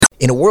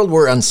In a world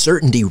where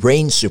uncertainty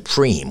reigns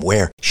supreme,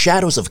 where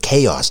shadows of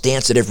chaos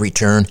dance at every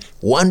turn,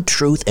 one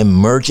truth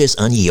emerges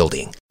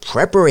unyielding.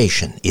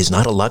 Preparation is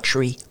not a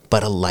luxury,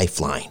 but a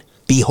lifeline.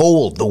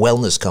 Behold the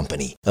Wellness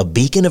Company, a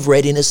beacon of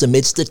readiness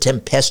amidst the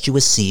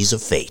tempestuous seas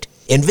of fate.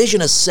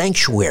 Envision a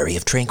sanctuary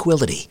of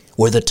tranquility,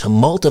 where the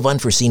tumult of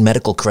unforeseen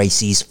medical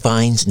crises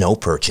finds no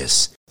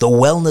purchase. The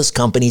Wellness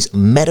Company's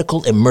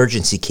Medical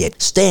Emergency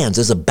Kit stands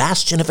as a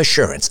bastion of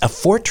assurance, a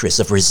fortress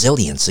of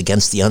resilience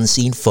against the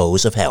unseen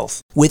foes of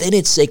health. Within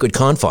its sacred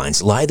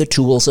confines lie the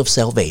tools of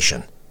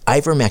salvation.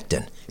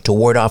 Ivermectin, to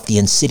ward off the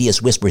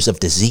insidious whispers of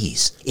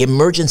disease.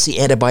 Emergency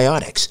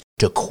antibiotics,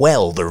 to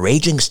quell the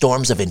raging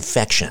storms of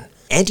infection.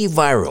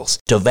 Antivirals,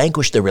 to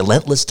vanquish the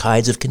relentless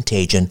tides of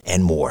contagion,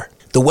 and more.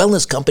 The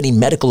Wellness Company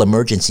Medical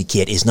Emergency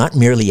Kit is not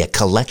merely a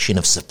collection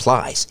of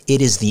supplies.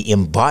 It is the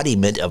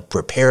embodiment of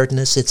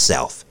preparedness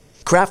itself.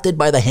 Crafted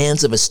by the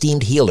hands of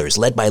esteemed healers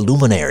led by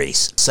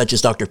luminaries such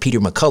as Dr. Peter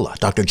McCullough,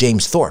 Dr.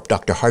 James Thorpe,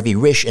 Dr. Harvey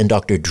Risch, and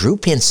Dr. Drew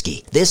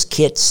Pinsky, this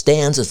kit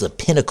stands as the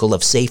pinnacle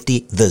of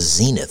safety, the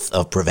zenith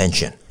of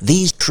prevention.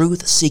 These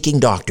truth-seeking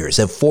doctors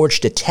have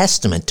forged a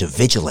testament to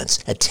vigilance,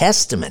 a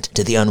testament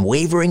to the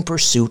unwavering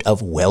pursuit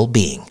of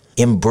well-being.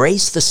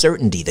 Embrace the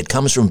certainty that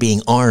comes from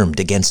being armed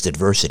against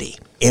adversity.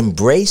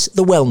 Embrace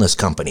the Wellness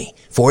Company,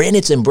 for in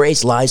its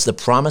embrace lies the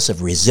promise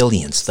of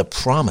resilience, the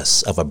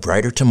promise of a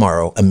brighter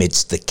tomorrow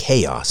amidst the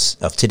chaos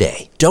of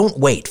today. Don't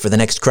wait for the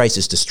next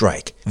crisis to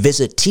strike.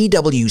 Visit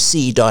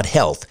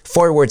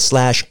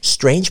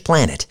twc.health/Strange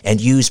Planet and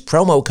use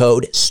promo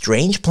code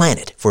Strange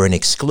Planet for an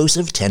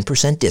exclusive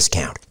 10%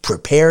 discount.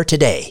 Prepare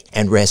today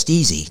and rest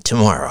easy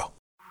tomorrow.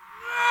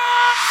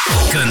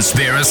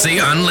 Conspiracy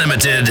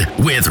Unlimited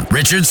with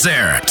Richard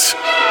Syrett.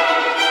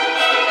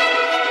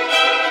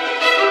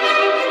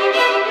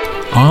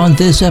 On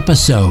this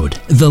episode,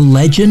 the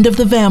legend of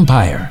the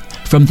vampire,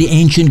 from the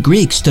ancient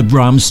Greeks to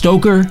Bram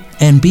Stoker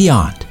and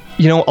beyond.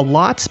 You know, a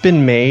lot's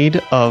been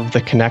made of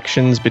the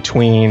connections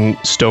between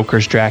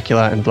Stoker's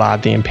Dracula and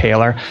Vlad the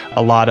Impaler.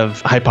 A lot of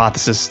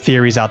hypothesis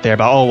theories out there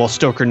about, oh, well,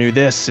 Stoker knew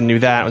this and knew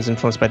that, was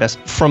influenced by this.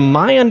 From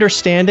my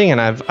understanding,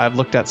 and I've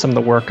looked at some of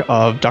the work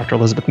of Dr.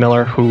 Elizabeth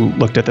Miller, who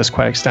looked at this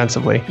quite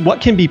extensively, what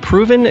can be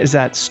proven is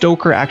that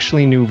Stoker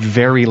actually knew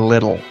very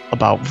little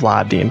about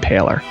Vlad the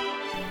Impaler.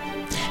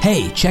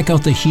 Hey, check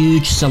out the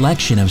huge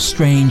selection of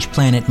Strange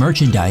Planet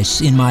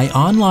merchandise in my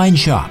online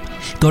shop.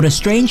 Go to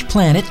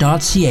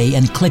strangeplanet.ca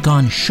and click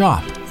on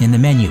Shop in the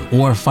menu,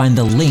 or find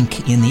the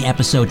link in the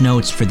episode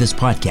notes for this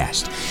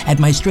podcast. At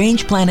my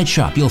Strange Planet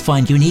shop, you'll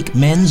find unique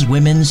men's,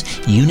 women's,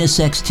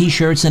 unisex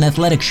t-shirts and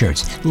athletic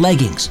shirts,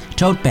 leggings,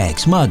 tote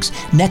bags, mugs,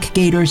 neck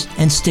gaiters,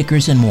 and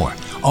stickers and more.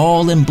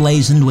 All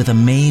emblazoned with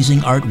amazing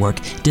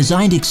artwork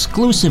designed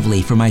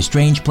exclusively for my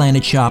Strange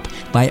Planet shop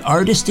by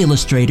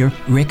artist-illustrator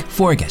Rick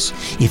Forgas.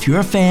 If you're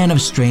a fan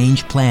of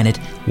Strange Planet,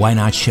 why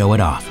not show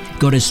it off?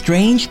 Go to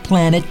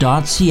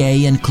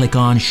strangeplanet.ca and click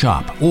on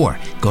Shop, or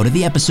go to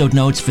the episode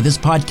notes for this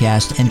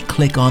podcast and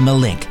click on the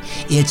link.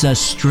 It's a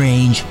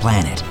strange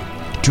planet.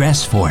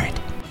 Dress for it.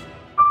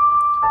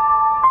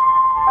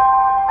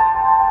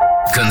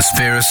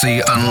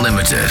 Conspiracy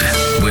Unlimited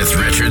with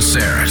Richard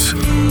Syrett.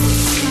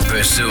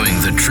 Pursuing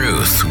the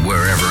truth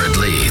wherever it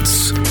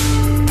leads.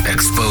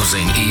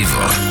 Exposing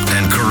evil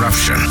and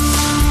corruption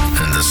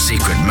and the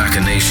secret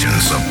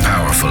machinations of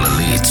powerful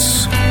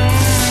elites.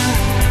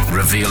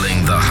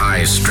 Revealing the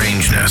high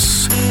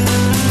strangeness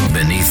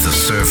beneath the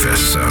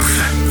surface of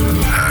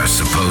our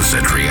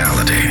supposed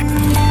reality.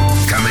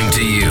 Coming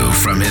to you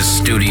from his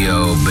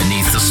studio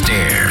beneath the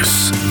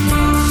stairs,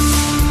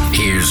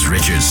 here's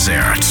Richard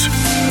Syrett.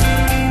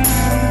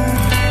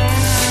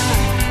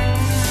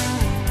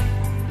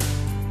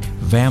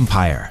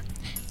 Vampire.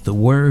 The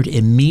word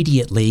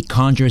immediately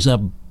conjures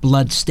up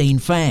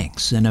blood-stained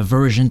fangs, an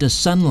aversion to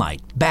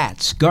sunlight,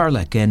 bats,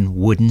 garlic, and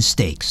wooden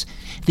stakes.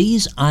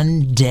 These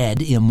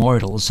undead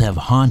immortals have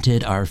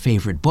haunted our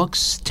favorite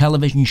books,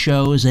 television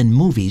shows, and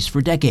movies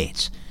for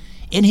decades.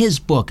 In his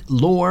book,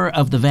 Lore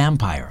of the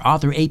Vampire,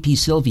 author A.P.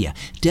 Sylvia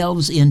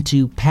delves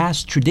into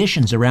past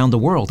traditions around the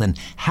world and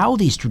how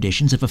these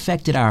traditions have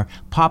affected our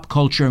pop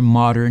culture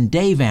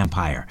modern-day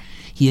vampire.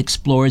 He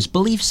explores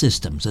belief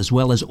systems as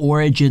well as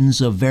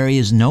origins of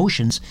various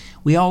notions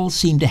we all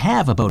seem to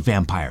have about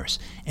vampires,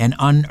 and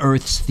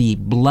unearths the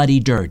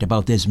bloody dirt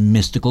about this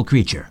mystical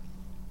creature.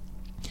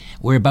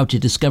 We're about to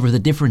discover the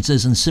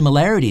differences and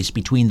similarities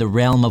between the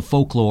realm of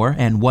folklore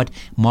and what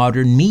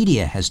modern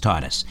media has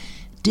taught us.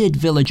 Did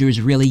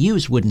villagers really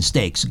use wooden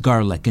stakes,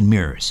 garlic, and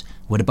mirrors?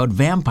 What about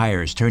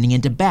vampires turning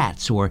into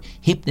bats or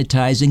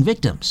hypnotizing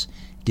victims?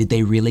 Did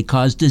they really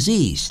cause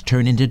disease,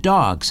 turn into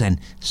dogs,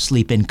 and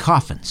sleep in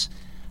coffins?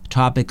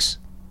 Topics.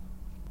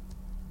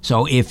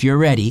 So if you're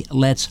ready,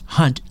 let's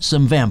hunt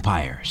some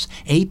vampires.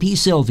 A.P.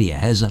 Sylvia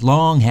has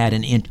long had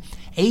an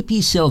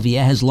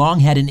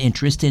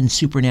interest in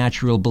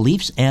supernatural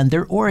beliefs and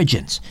their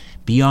origins.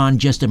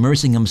 Beyond just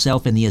immersing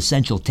himself in the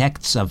essential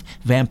texts of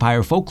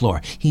vampire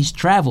folklore, he's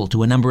traveled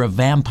to a number of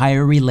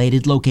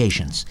vampire-related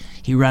locations.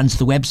 He runs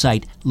the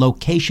website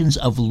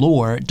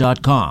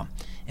locationsoflore.com.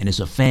 and is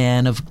a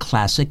fan of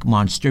classic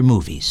monster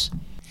movies.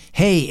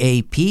 Hey,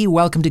 AP,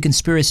 welcome to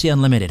Conspiracy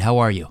Unlimited. How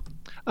are you?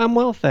 I'm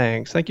well,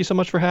 thanks. Thank you so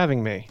much for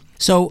having me.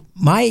 So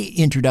my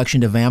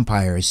introduction to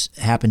vampires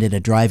happened at a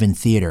drive-in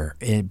theater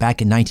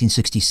back in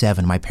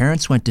 1967. My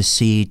parents went to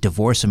see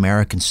Divorce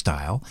American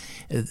Style.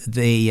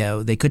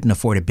 They couldn't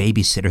afford a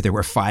babysitter. There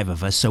were 5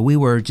 of us, so we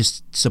were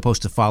just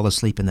supposed to fall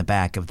asleep in the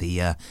back of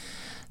the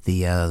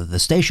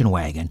station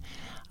wagon.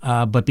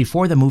 But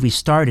before the movie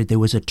started, there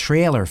was a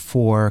trailer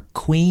for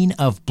Queen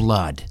of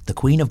Blood, the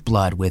Queen of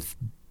Blood with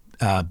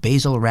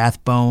Basil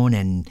Rathbone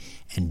and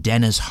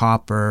Dennis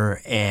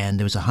Hopper, and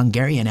there was a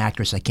Hungarian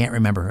actress, I can't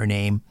remember her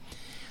name,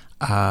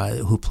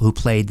 who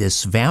played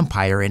this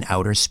vampire in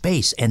outer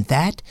space. And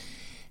that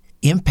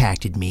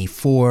impacted me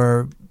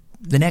for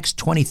the next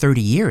 20,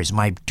 30 years.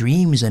 My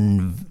dreams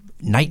and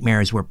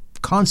nightmares were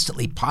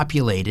constantly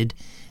populated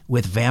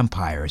with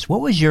vampires.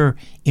 What was your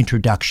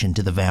introduction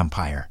to the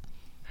vampire?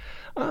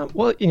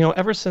 Well,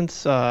 ever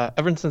since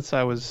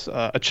I was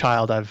a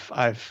child,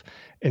 I've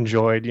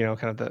enjoyed,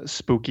 kind of the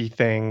spooky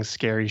things,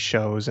 scary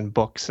shows and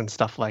books and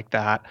stuff like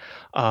that.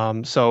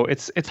 So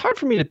it's hard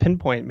for me to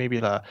pinpoint maybe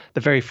the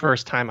very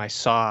first time I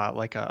saw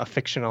like a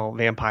fictional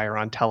vampire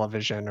on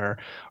television or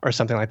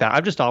something like that.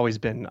 I've always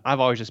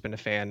just been a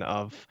fan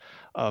of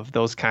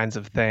those kinds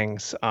of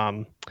things.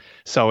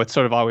 So it's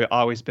sort of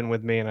always been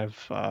with me, and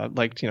I've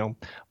liked,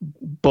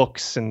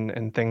 books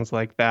and things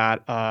like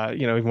that.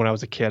 Even when I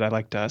was a kid, I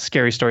liked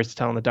Scary Stories to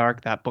Tell in the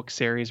Dark, that book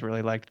series,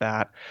 really liked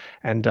that.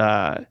 And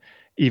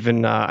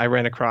even I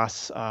ran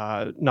across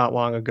not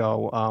long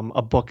ago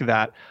a book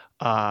that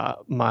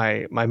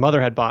my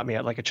mother had bought me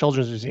at like a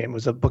children's museum. It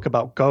was a book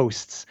about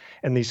ghosts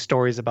and these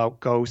stories about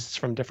ghosts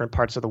from different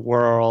parts of the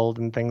world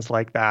and things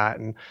like that.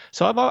 And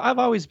so I've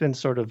always been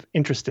sort of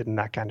interested in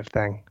that kind of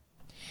thing.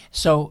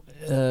 So,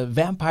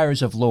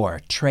 Vampires of Lore,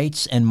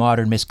 Traits and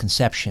Modern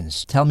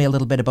Misconceptions. Tell me a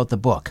little bit about the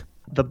book.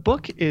 The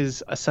book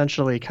is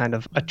essentially kind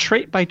of a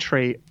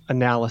trait-by-trait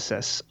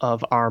analysis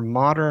of our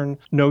modern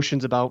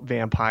notions about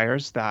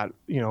vampires that,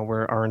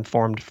 are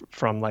informed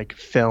from like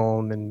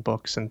film and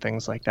books and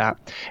things like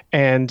that.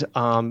 And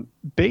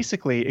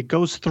basically, it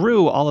goes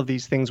through all of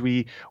these things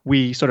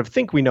we sort of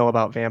think we know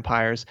about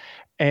vampires,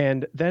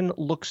 and then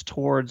looks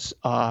towards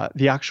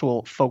the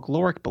actual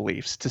folkloric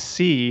beliefs to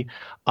see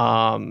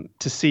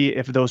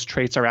if those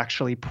traits are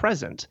actually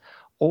present,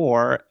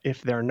 or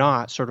if they're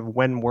not, sort of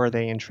when were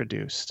they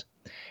introduced.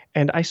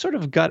 And I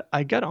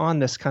got on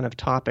this kind of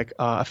topic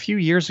a few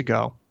years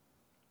ago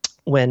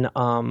when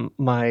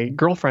my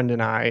girlfriend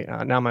and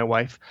I, now my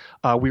wife,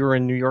 we were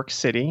in New York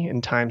City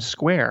in Times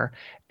Square,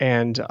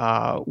 and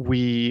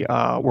we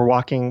were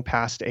walking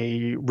past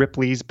a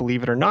Ripley's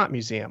Believe It or Not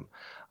museum.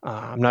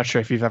 I'm not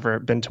sure if you've ever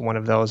been to one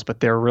of those, but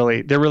they're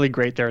really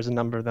great. There's a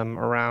number of them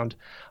around,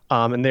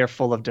 and they're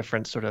full of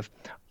different sort of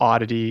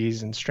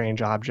oddities and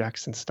strange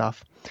objects and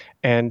stuff.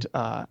 And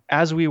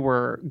as we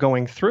were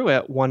going through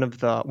it, one of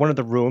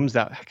the rooms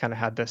that kind of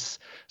had this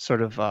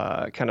sort of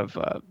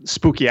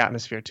spooky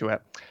atmosphere to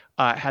it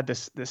had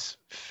this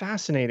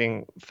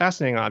fascinating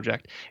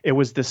object. It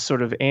was this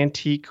sort of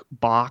antique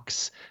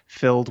box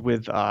filled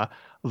with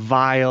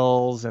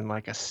vials and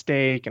like a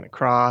stake and a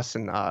cross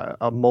and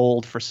a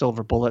mold for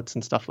silver bullets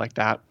and stuff like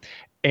that.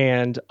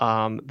 And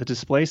the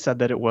display said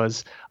that it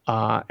was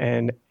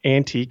an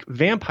antique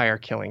vampire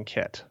killing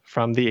kit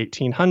from the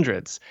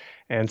 1800s.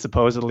 And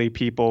supposedly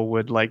people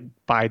would like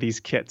buy these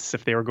kits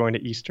if they were going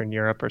to Eastern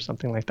Europe or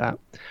something like that.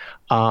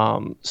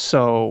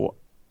 So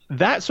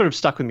that sort of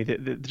stuck with me.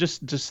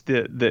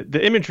 The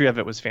imagery of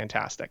it was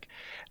fantastic.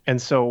 And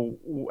so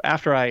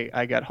after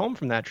I got home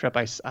from that trip,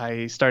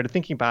 I started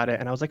thinking about it,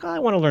 and I was like, I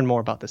want to learn more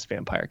about this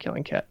vampire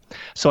killing kit.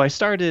 So I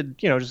started,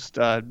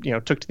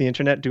 took to the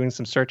internet doing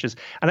some searches,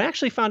 and I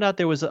actually found out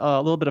there was a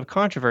little bit of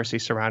controversy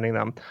surrounding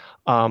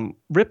them.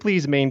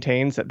 Ripley's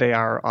maintains that they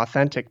are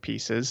authentic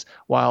pieces,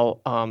 while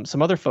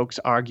some other folks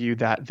argue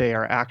that they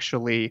are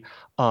actually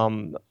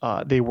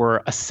they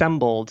were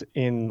assembled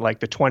in like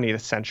the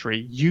 20th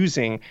century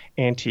using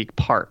antique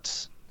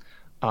parts.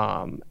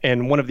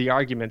 And one of the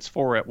arguments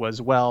for it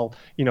was, well,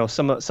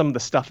 some of the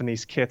stuff in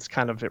these kits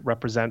it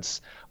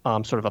represents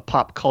sort of a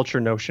pop culture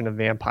notion of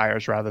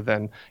vampires rather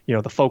than,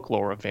 the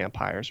folklore of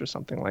vampires or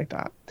something like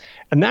that.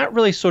 And that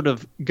really sort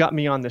of got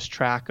me on this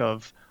track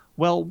of,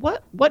 well,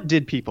 what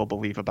did people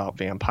believe about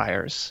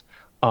vampires,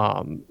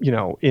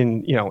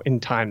 in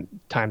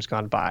times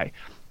gone by?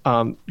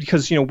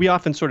 Because we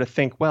often sort of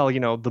think, well,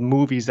 the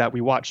movies that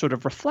we watch sort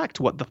of reflect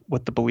what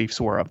the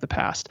beliefs were of the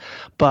past,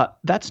 but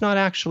that's not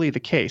actually the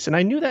case. And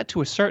I knew that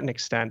to a certain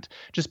extent,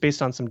 just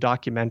based on some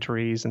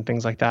documentaries and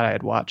things like that I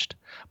had watched.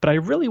 But I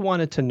really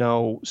wanted to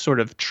know,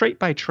 sort of trait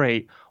by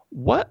trait,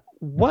 what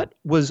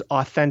was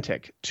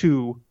authentic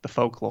to the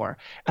folklore,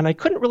 and I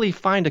couldn't really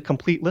find a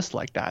complete list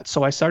like that.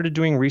 So I started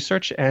doing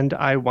research, and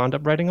I wound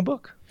up writing a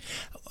book.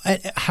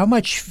 How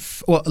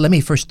much? Well, let me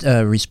first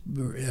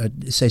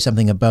say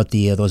something about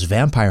those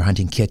vampire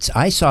hunting kits.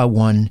 I saw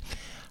one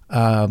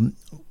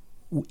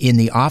in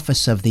the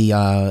office of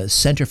the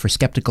Center for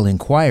Skeptical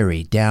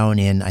Inquiry down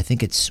in, I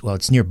think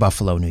it's near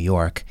Buffalo, New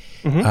York.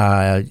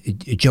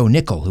 Joe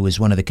Nickel, who is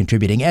one of the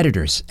contributing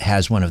editors,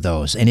 has one of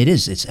those, and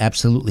it's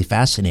absolutely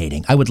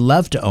fascinating. I would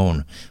love to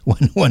own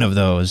one of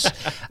those.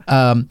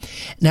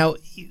 Now,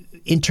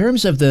 in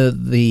terms of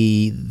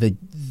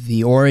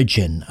the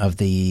origin of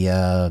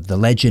the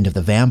legend of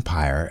the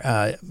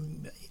vampire,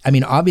 I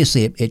mean,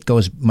 obviously, it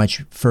goes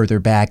much further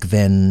back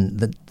than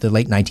the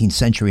late 19th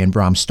century and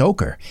Bram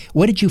Stoker.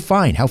 What did you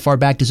find? How far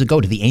back does it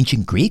go? To the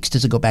ancient Greeks?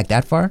 Does it go back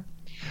that far?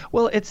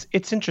 Well, it's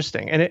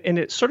interesting, and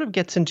it sort of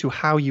gets into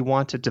how you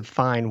want to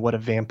define what a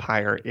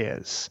vampire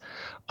is.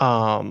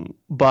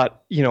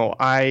 But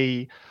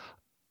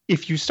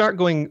if you start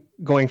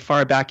going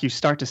far back, you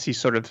start to see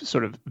sort of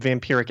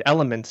vampiric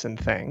elements and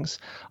things.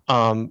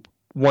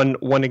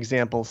 One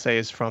example, say,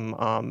 is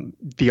from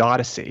the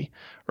Odyssey,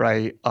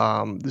 right?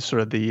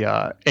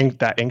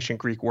 That ancient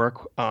Greek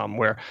work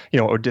where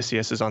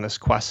Odysseus is on this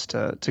quest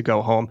to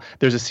go home.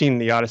 There's a scene in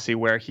the Odyssey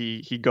where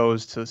he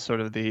goes to sort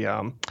of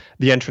the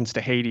entrance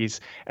to Hades,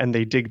 and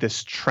they dig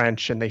this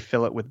trench and they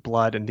fill it with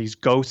blood, and these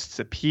ghosts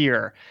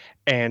appear,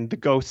 and the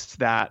ghosts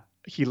that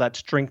he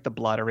lets drink the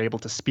blood are able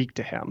to speak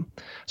to him.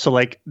 So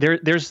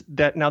there's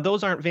that. Now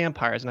those aren't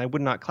vampires, and I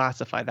would not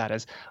classify that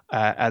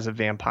as a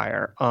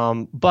vampire.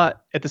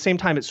 But at the same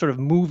time, it's sort of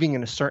moving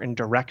in a certain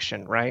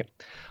direction, right?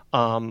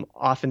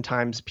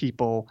 Oftentimes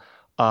people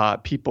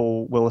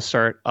will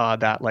assert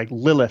that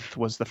Lilith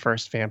was the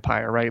first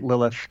vampire, right?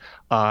 Lilith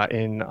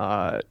in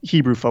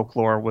Hebrew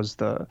folklore was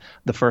the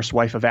first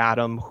wife of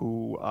Adam,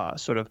 who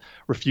sort of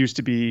refused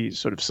to be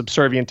sort of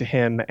subservient to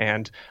him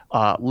and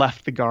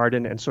left the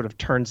garden and sort of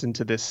turns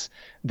into this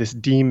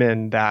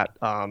demon that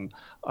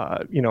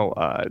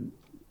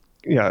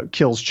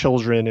kills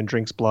children and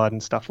drinks blood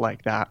and stuff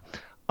like that.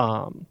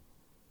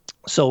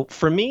 So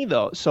for me,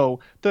 though,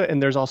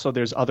 there's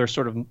other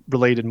sort of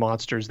related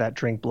monsters that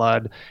drink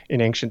blood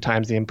in ancient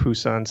times, the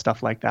Empusa and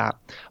stuff like that.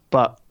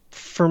 But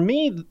for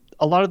me,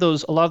 a lot of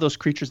those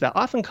creatures that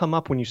often come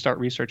up when you start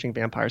researching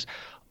vampires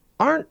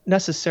aren't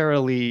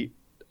necessarily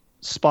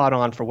spot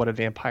on for what a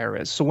vampire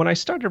is. So when I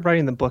started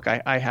writing the book,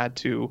 I had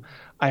to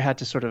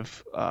sort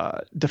of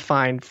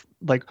define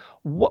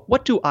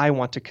what do I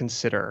want to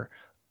consider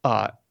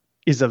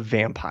is a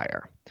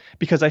vampire.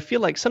 Because I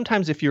feel like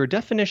sometimes if your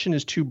definition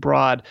is too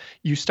broad,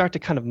 you start to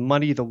kind of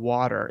muddy the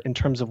water in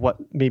terms of what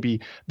maybe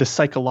the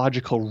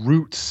psychological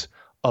roots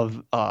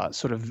of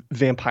sort of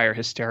vampire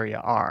hysteria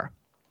are.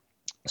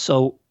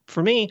 So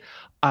for me,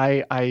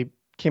 I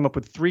came up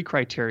with 3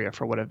 criteria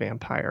for what a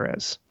vampire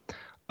is.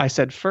 I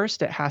said,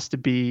 first, it has to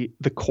be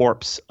the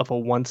corpse of a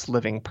once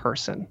living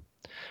person,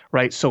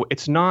 right? So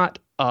it's not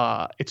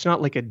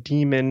like a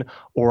demon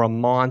or a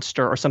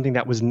monster or something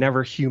that was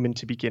never human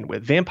to begin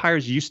with.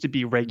 Vampires used to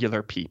be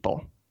regular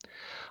people.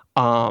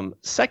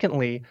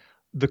 Secondly,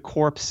 the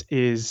corpse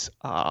is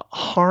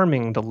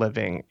harming the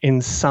living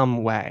in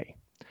some way.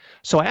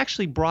 So I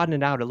actually broaden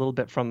it out a little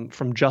bit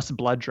from just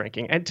blood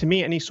drinking. And to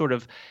me, any sort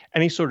of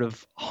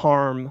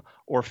harm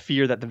or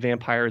fear that the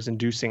vampire is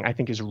inducing, I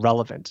think, is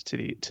relevant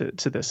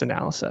to this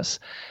analysis.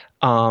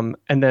 And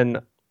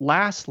then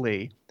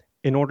lastly,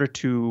 in order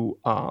to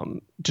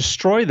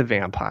destroy the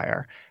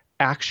vampire,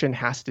 action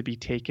has to be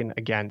taken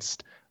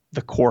against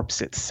the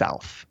corpse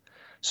itself.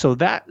 So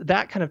that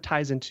kind of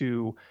ties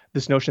into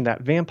this notion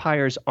that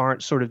vampires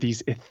aren't sort of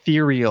these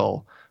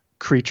ethereal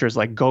creatures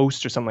like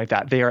ghosts or something like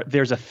that.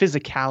 There's a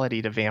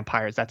physicality to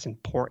vampires that's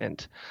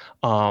important,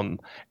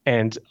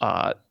 and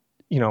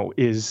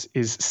is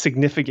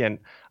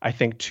significant, I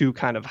think, to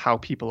kind of how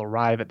people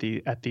arrive at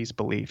these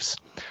beliefs.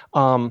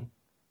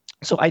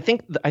 So I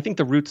think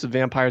the roots of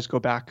vampires go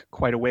back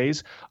quite a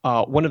ways.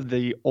 One of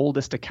the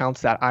oldest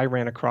accounts that I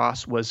ran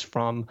across was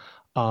from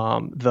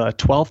the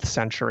 12th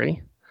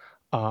century,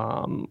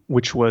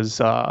 which was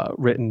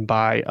written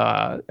by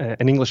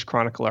an English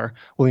chronicler,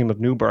 William of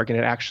Newburgh, and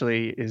it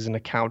actually is an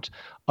account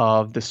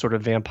of this sort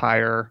of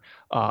vampire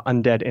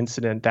undead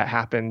incident that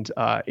happened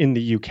in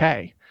the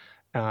UK.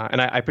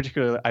 And I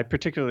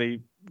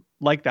particularly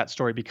like that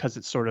story because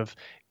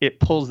it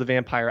pulls the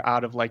vampire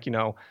out of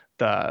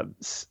the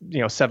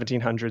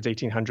 1700s,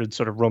 1800s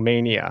sort of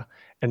Romania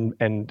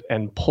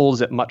and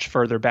pulls it much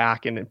further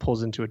back, and it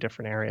pulls into a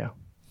different area.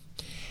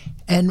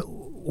 And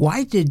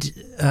why did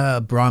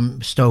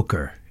Bram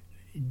Stoker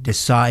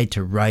decide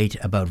to write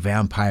about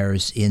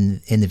vampires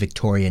in the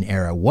Victorian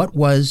era? What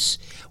was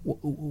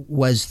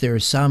there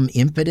some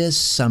impetus,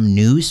 some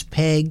news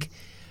peg?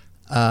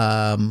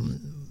 Why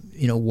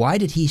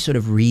did he sort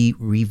of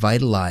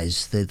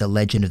revitalize the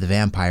legend of the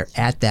vampire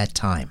at that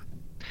time?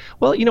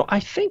 Well, I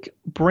think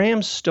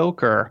Bram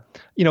Stoker,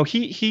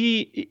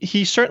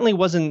 he certainly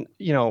wasn't,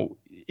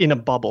 in a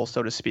bubble,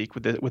 so to speak,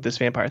 with this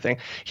vampire thing.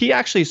 He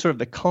actually is sort of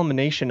the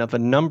culmination of a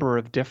number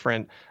of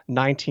different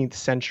 19th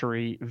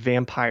century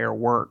vampire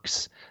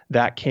works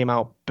that came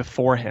out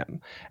before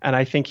him, and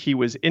I think he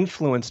was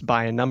influenced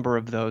by a number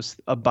of those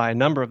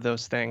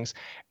things.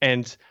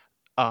 And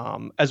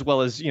as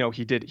well as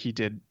he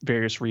did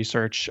various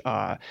research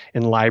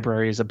in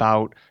libraries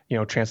about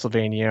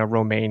Transylvania,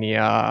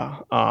 Romania,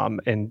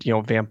 and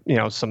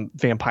some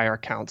vampire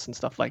accounts and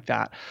stuff like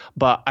that.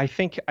 But I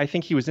think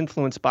he was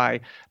influenced by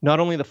not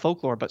only the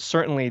folklore but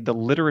certainly the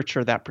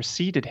literature that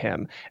preceded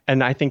him,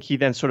 and I think he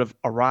then sort of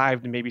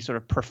arrived and maybe sort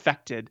of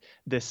perfected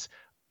this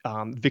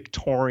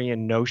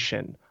Victorian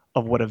notion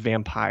of what a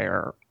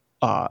vampire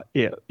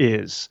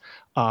is,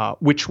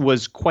 which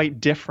was quite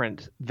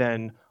different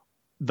than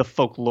the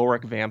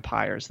folkloric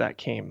vampires that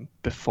came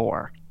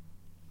before.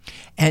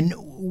 And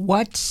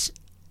what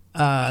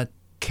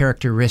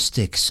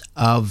characteristics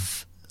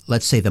of,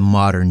 let's say, the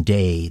modern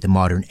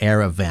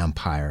era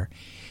vampire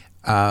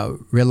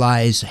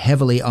relies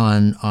heavily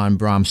on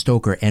Bram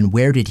Stoker, and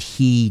where did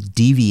he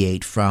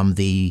deviate from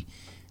the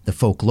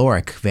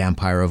folkloric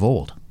vampire of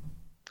old?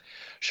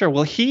 Sure.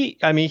 Well, he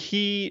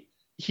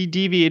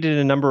deviated in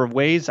a number of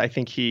ways. I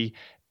think he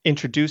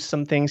introduced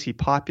some things, he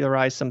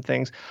popularized some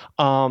things.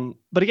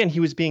 But again, he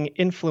was being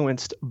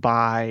influenced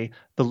by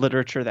the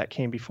literature that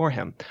came before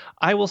him.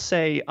 I will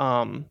say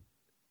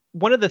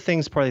one of the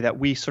things probably that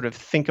we sort of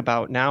think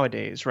about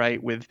nowadays,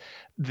 right, with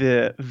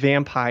the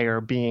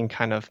vampire being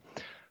kind of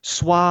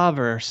suave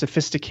or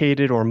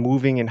sophisticated or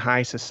moving in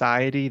high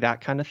society, that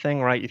kind of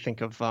thing, right? You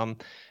think of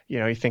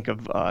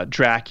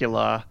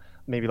Dracula,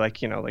 maybe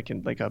like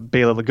a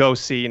Bela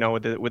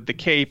Lugosi, with the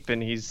cape,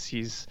 and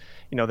he's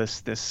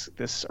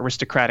this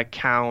aristocratic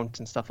count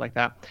and stuff like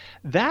that.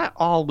 That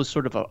all was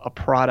sort of a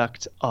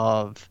product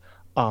of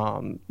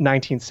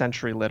 19th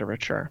century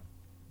literature.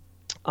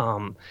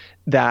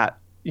 That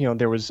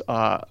there was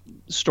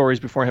stories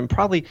before him.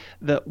 Probably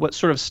what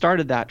sort of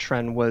started that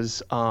trend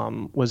was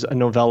a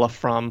novella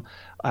from,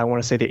 I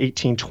want to say, the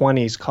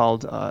 1820s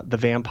called The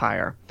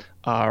Vampire,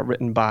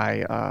 written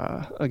by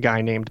a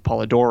guy named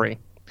Polidori.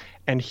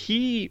 And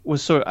he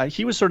was sort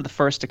of the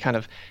first to kind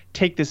of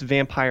take this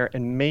vampire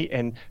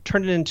and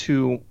turn it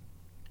into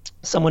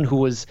someone who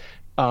was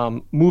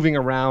moving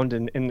around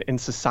in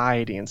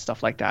society and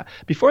stuff like that.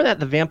 Before that,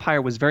 the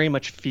vampire was very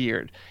much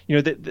feared.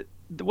 It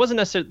wasn't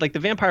necessarily like the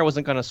vampire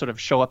wasn't going to sort of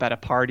show up at a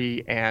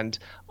party and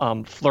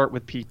flirt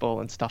with people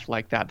and stuff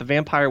like that. The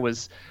vampire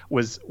was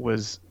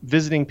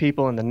visiting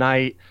people in the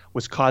night,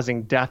 was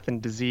causing death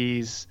and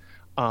disease.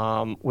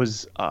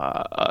 Was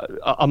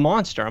a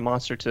monster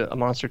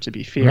to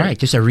be feared. Right,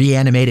 just a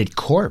reanimated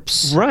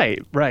corpse.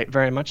 Right,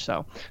 very much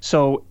so.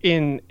 So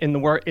in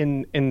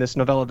this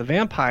novella, The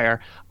Vampire,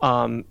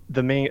 the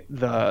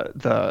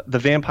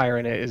vampire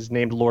in it is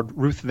named Lord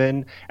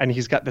Ruthven, and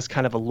he's got this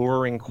kind of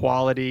alluring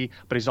quality,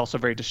 but he's also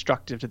very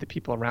destructive to the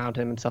people around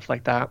him and stuff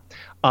like that.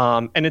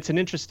 And it's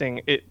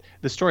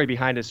the story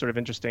behind it is sort of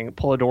interesting.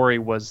 Polidori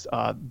was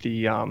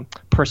the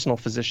personal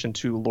physician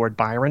to Lord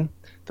Byron,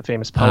 the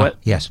famous poet.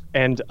 Yes.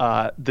 And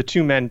the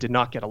two men did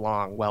not get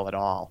along well at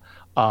all.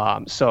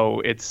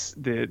 So it's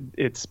been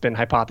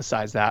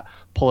hypothesized that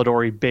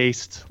Polidori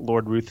based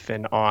Lord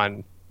Ruthven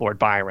on Lord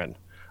Byron.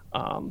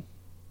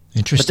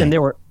 Interesting. But then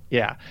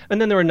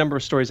there were a number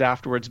of stories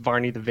afterwards.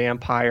 Varney the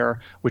Vampire,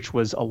 which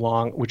was in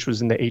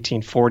the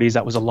 1840s.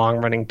 That was a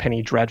long-running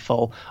penny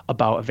dreadful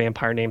about a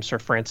vampire named Sir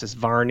Francis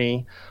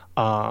Varney.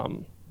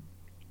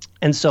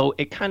 And so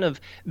it kind of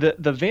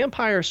the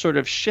vampire sort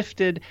of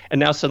shifted,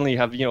 and now suddenly you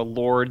have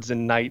lords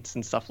and knights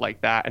and stuff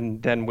like that,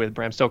 and then with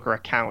Bram Stoker, a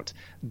count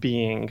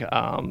being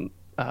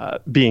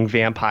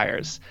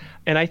vampires,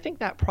 and I think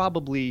that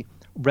probably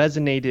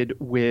resonated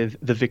with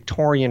the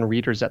Victorian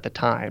readers at the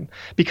time,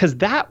 because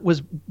that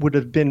would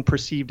have been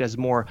perceived as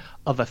more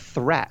of a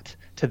threat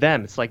to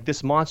them. It's like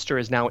this monster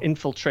is now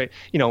infiltrating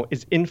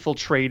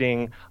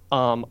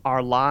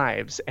our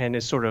lives and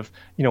is sort of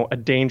a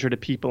danger to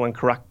people and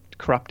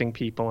corrupting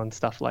people and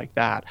stuff like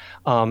that,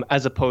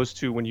 as opposed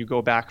to when you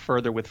go back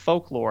further with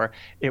folklore,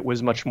 it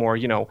was much more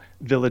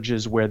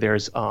villages where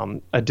there's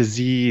a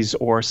disease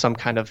or some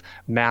kind of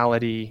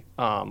malady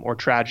or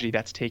tragedy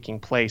that's taking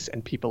place,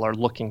 and people are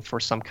looking for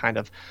some kind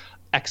of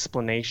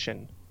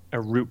explanation, a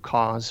root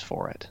cause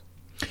for it.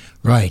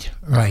 Right.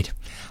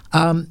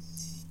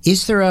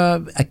 Is there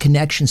a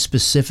connection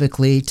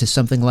specifically to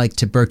something like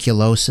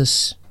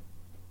tuberculosis?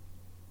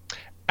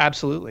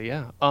 Absolutely,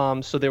 yeah.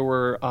 So there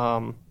were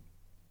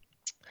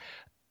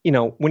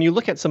when you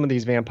look at some of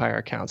these vampire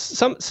accounts,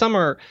 some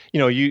are,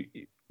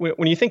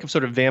 when you think of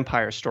sort of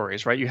vampire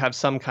stories, right, you have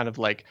some kind of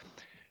like,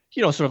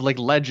 sort of like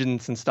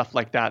legends and stuff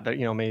like that,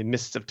 maybe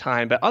mists of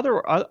time. But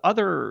other,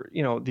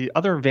 the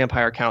other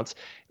vampire accounts,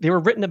 they were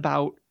written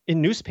about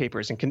in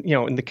newspapers and,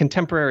 in the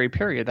contemporary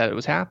period that it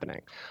was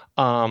happening.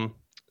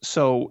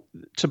 So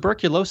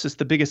tuberculosis,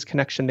 the biggest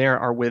connection there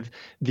are with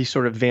the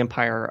sort of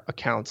vampire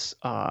accounts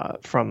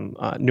from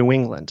New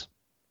England,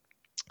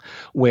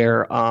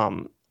 where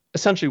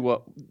essentially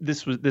what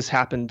this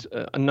happened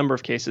a number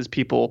of cases.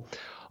 People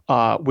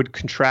would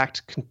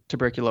contract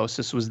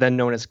tuberculosis was then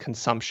known as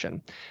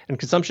consumption. And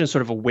consumption is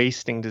sort of a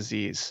wasting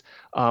disease,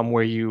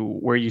 where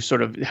you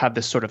sort of have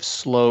this sort of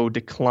slow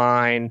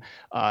decline.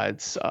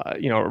 It's a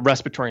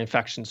respiratory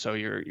infection, so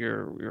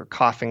you're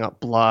coughing up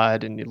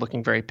blood and you're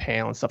looking very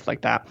pale and stuff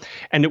like that.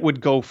 And it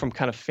would go from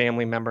kind of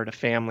family member to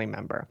family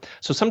member.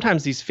 So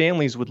sometimes these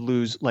families would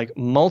lose like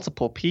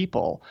multiple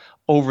people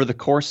over the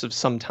course of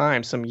some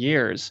time, some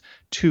years,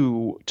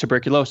 to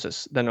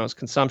tuberculosis, then known as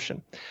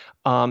consumption.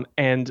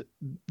 And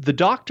the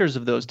doctors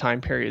of those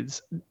time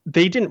periods,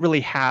 they didn't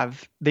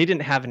have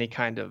any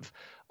kind of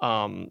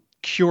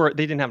cure.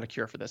 They didn't have a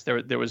cure for this.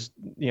 There was,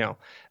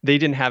 they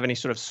didn't have any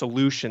sort of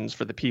solutions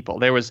for the people.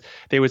 They would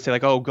say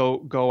like, oh,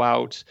 go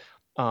out,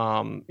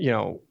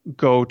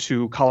 go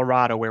to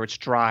Colorado where it's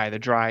dry. The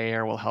dry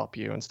air will help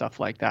you and stuff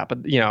like that.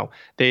 But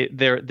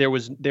there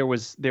was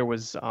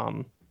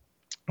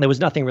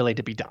nothing really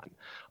to be done.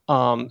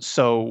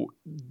 So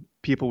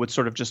people would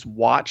sort of just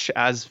watch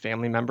as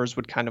family members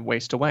would kind of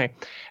waste away.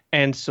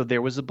 And so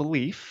there was a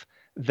belief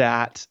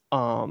that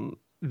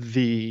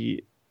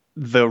the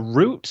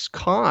root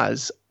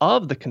cause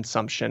of the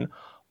consumption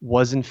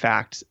was in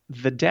fact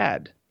the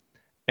dead.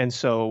 And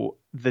so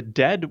the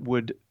dead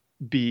would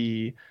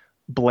be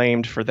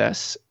blamed for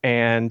this,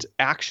 and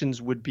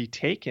actions would be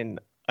taken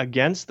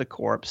against the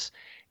corpse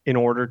in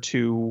order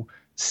to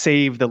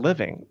save the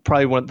living.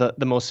 Probably one of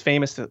the most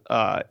famous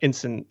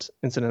incident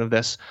of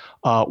this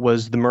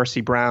was the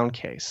Mercy Brown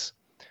case,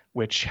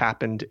 which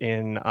happened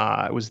in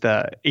it was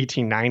the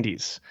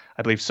 1890s,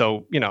 I believe.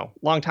 So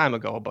long time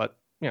ago, but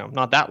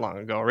not that long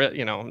ago,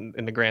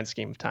 in the grand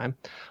scheme of time.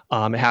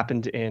 It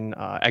happened in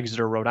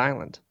Exeter, Rhode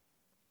Island,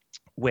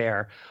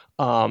 where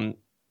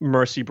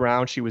Mercy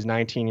Brown, she was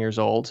 19 years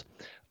old.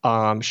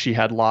 She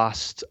had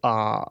lost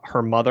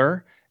her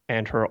mother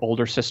and her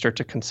older sister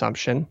to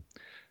consumption.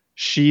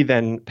 She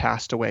then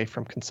passed away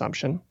from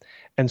consumption.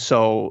 And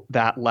so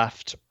that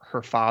left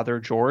her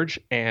father, George,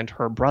 and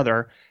her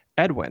brother,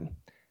 Edwin.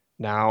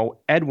 Now,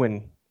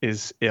 Edwin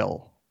is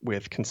ill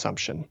with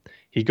consumption.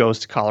 He goes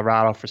to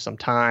Colorado for some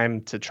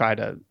time to try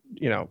to,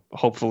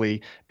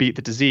 hopefully beat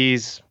the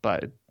disease,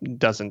 but it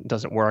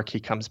doesn't work. He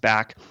comes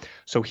back.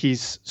 So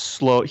he's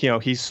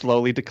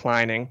slowly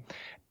declining.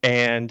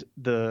 And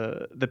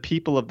the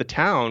people of the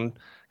town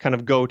kind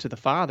of go to the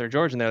father,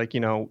 George, and they're like,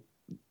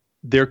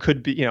 there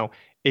could be,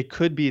 it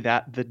could be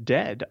that the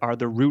dead are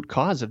the root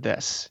cause of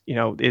this.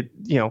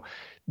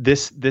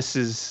 This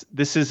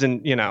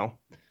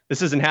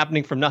isn't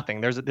happening from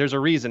nothing. There's a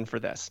reason for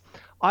this.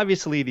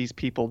 Obviously, these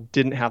people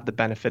didn't have the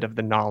benefit of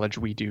the knowledge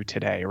we do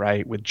today,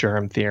 right, with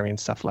germ theory and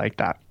stuff like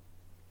that.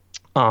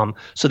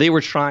 So they were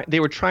trying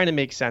to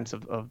make sense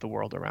of the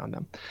world around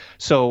them.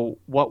 So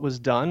what was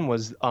done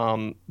was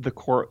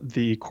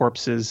the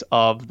corpses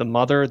of the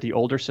mother, the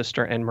older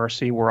sister, and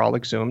Mercy were all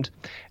exhumed,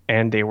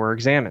 and they were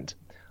examined.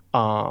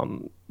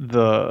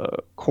 The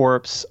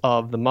corpse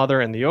of the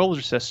mother and the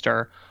older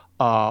sister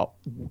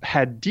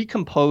had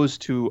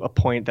decomposed to a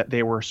point that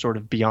they were sort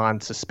of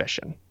beyond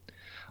suspicion.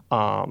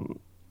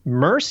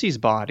 Mercy's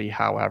body,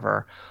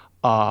 however,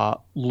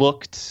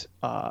 looked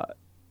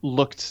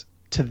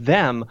to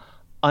them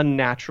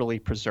unnaturally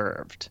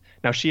preserved.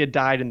 Now, she had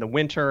died in the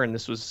winter, and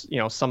this was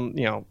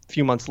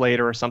few months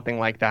later or something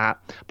like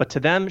that. But to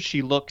them,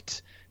 she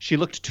looked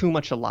too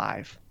much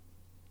alive,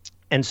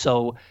 and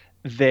so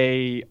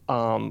they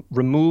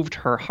removed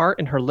her heart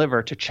and her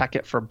liver to check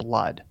it for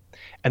blood.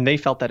 And they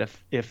felt that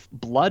if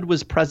blood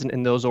was present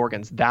in those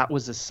organs, that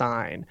was a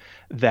sign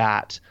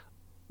that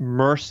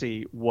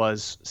Mercy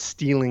was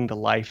stealing the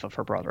life of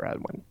her brother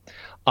Edwin.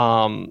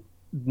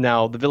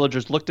 Now, the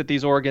villagers looked at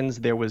these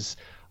organs. There was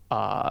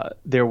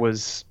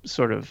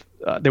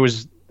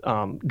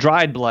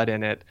dried blood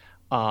in it,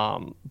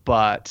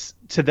 but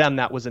to them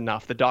that was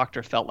enough. The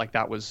doctor felt like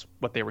that was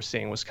what they were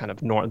seeing was kind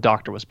of normal. The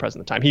doctor was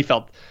present at the time. He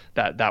felt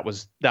that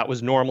was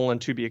normal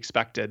and to be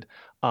expected.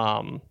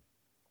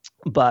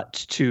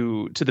 But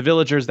to the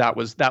villagers, that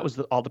was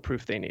all the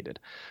proof they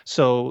needed.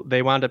 So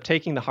they wound up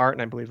taking the heart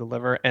and I believe the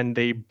liver, and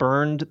they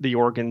burned the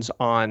organs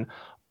on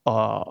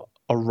a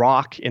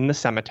rock in the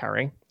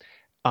cemetery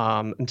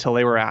until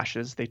they were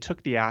ashes. They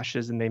took the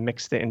ashes and they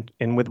mixed it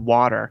in with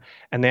water,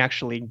 and they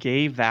actually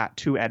gave that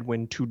to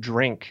Edwin to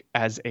drink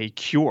as a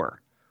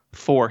cure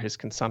for his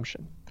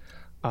consumption.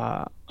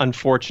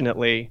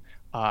 Unfortunately,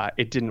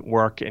 it didn't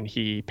work, and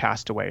he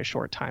passed away a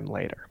short time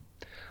later.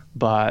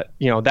 But,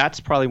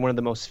 that's probably one of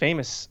the most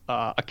famous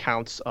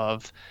accounts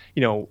of,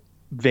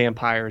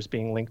 vampires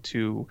being linked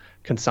to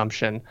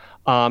consumption.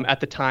 At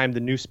the time,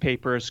 the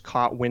newspapers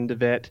caught wind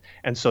of it,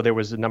 and so there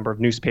was a number of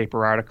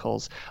newspaper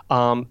articles.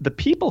 The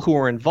people who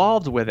were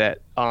involved with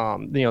it,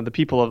 the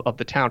people of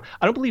the town,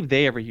 I don't believe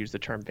they ever used the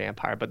term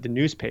vampire, but the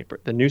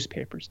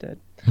newspapers did.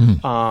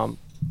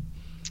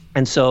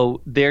 And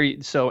so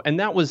and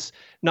that was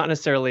not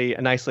necessarily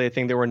an isolated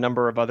thing. There were a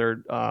number of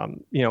other,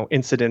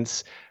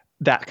 incidents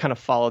that kind of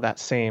follow that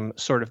same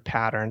sort of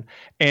pattern.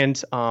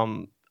 And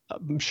I'm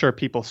sure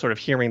people sort of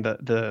hearing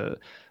the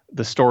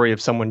the story of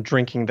someone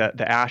drinking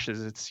the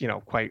ashes. It's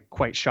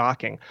quite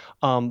shocking,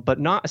 but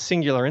not a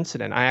singular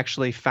incident. I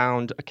actually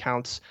found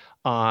accounts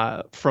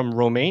from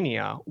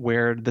Romania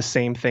where the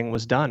same thing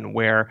was done,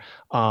 where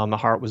the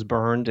heart was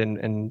burned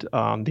and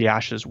the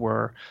ashes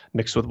were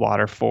mixed with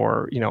water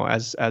for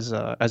as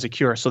a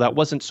cure. So that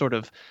wasn't sort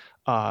of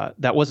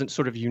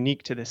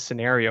unique to this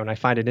scenario. And I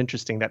find it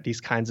interesting that these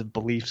kinds of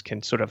beliefs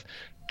can sort of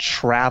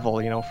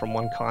travel, from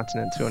one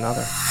continent to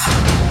another.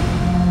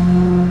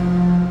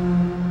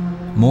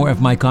 More of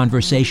my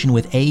conversation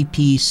with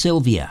A.P.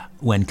 Sylvia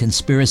when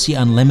Conspiracy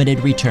Unlimited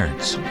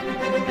returns.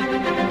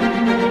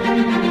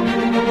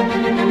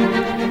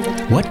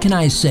 What can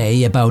I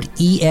say about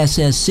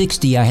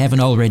ESS-60 I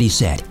haven't already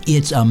said?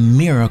 It's a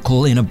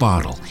miracle in a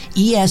bottle.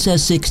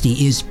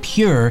 ESS-60 is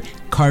pure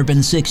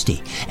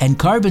carbon-60, and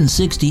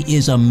carbon-60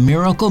 is a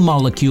miracle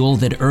molecule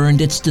that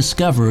earned its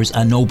discoverers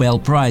a Nobel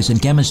Prize in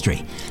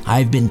chemistry.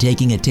 I've been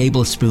taking a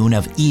tablespoon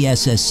of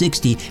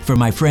ESS-60 for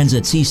my friends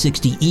at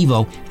C60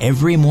 Evo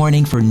every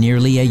morning for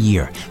nearly a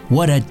year.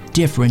 What a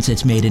difference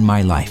it's made in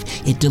my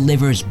life. It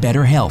delivers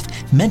better health,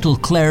 mental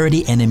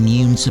clarity, and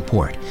immune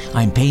support.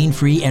 I'm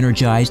pain-free,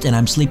 energized, and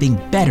I'm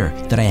sleeping better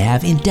than I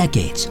have in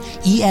decades.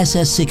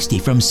 ESS-60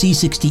 from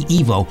C60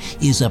 Evo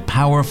is a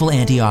powerful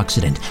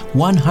antioxidant,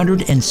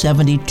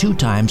 172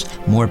 times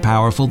more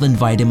powerful than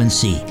vitamin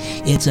C.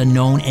 It's a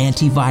known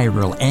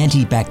antiviral,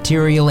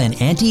 antibacterial,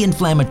 and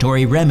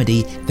anti-inflammatory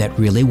remedy that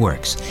really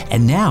works.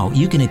 And now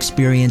you can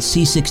experience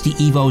C60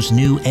 Evo's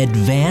new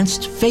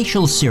Advanced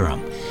Facial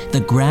Serum,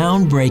 the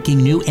groundbreaking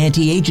new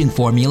anti-aging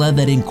formula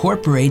that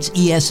incorporates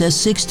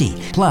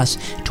ESS-60, plus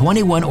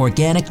 21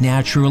 organic,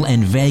 natural,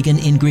 and vegan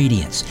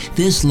ingredients.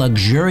 This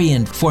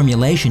luxuriant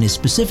formulation is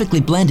specifically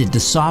blended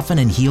to soften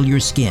and heal your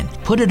skin.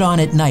 Put it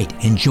on at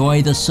night,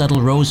 enjoy the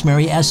subtle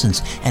rosemary essence,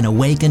 and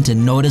awaken to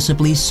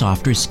noticeably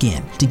softer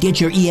skin. To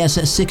get your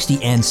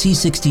ESS-60 and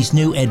C60's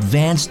new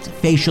Advanced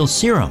Facial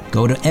Serum,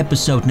 go to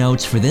episode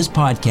notes for this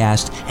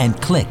podcast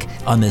and click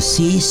on the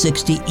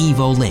C60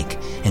 Evo link.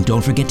 And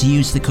don't forget to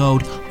use the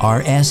code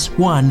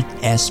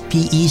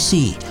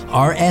RS1SPEC,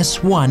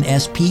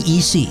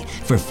 RS1SPEC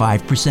for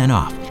 5%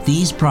 off.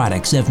 These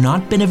products have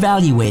not been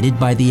evaluated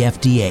by the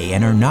FDA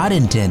and are not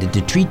intended to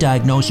treat,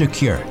 diagnose, or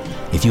cure.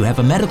 If you have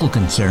a medical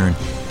concern,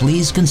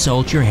 please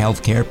consult your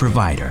healthcare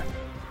provider.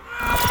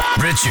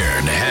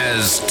 Richard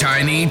has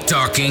tiny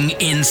talking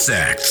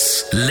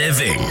insects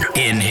living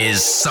in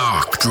his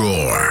sock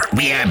drawer.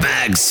 We are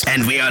bugs,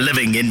 and we are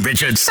living in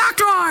Richard's sock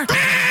drawer.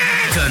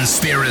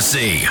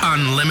 Conspiracy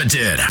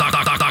Unlimited.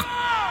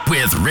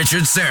 With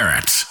Richard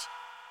Syrett.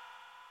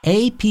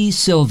 A.P.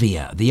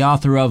 Sylvia, the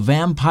author of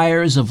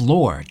Vampires of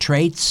Lore,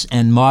 Traits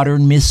and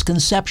Modern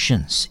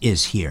Misconceptions,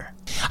 is here.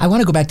 I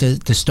want to go back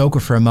to Stoker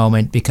for a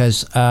moment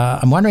because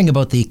I'm wondering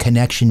about the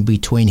connection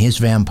between his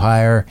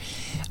vampire,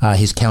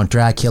 his Count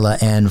Dracula,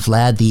 and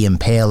Vlad the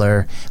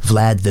Impaler,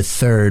 Vlad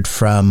III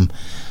from,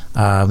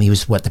 he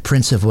was the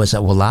Prince of, was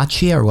it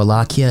Wallachia or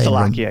Wallachia?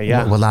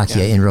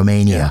 Wallachia in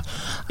Romania.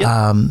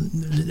 Yeah.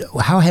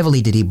 How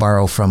heavily did he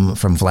borrow from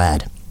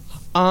Vlad?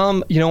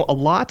 A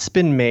lot's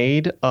been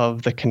made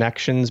of the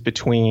connections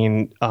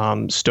between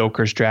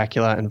Stoker's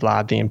Dracula and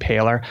Vlad the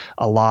Impaler.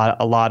 A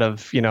lot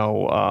of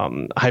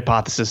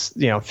hypothesis,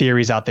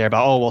 theories out there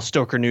about,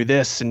 Stoker knew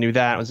this and knew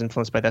that, was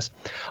influenced by this.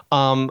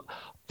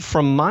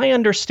 From my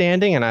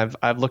understanding, and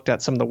I've looked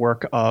at some of the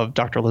work of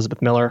Dr.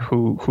 Elizabeth Miller,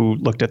 who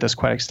looked at this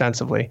quite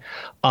extensively.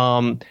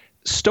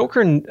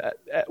 Stoker,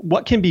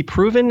 what can be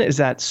proven is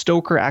that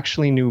Stoker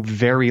actually knew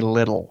very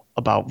little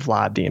about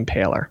Vlad the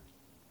Impaler.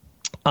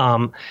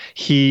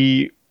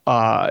 We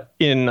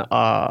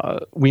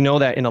know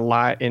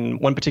that in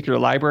one particular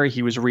library,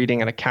 he was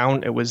reading an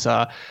account. It was,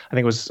 I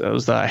think it was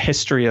the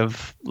history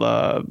of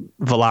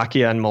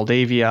Wallachia and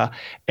Moldavia,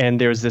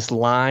 and there's this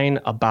line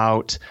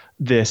about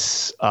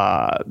this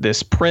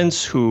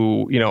prince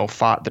who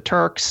fought the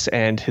Turks,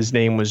 and his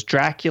name was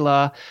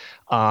Dracula,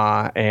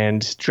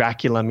 and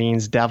Dracula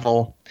means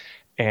devil.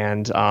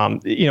 And,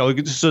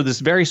 so this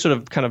very sort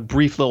of kind of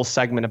brief little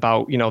segment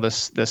about,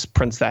 this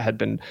prince that had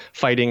been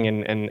fighting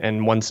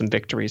and won some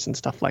victories and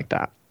stuff like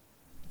that.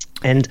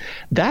 And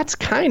that's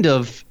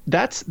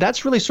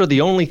really sort of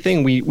the only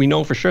thing we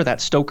know for sure that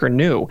Stoker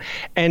knew.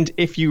 And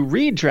if you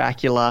read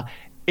Dracula,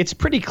 it's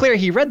pretty clear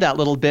he read that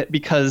little bit,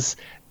 because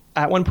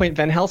at one point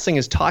Van Helsing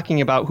is talking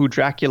about who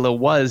Dracula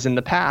was in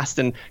the past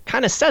and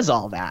kind of says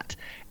all that.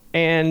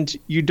 And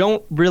you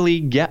don't really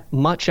get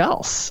much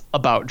else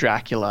about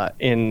Dracula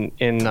in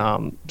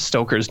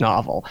Stoker's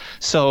novel.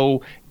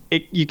 So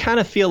you kind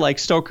of feel like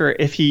Stoker,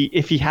 if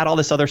he had all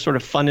this other sort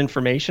of fun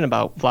information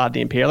about Vlad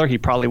the Impaler, he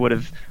probably would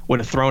have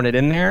thrown it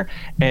in there,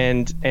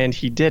 and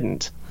he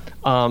didn't.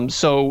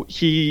 So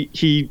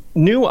he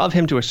knew of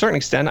him to a certain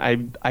extent. I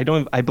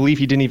believe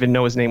he didn't even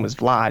know his name was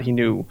Vlad. He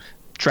knew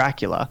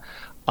Dracula,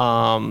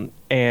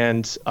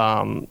 and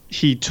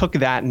he took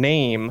that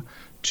name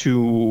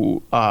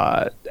to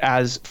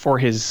as for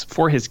his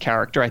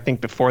character. I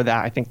think before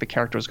that, I think the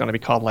character was going to be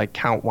called like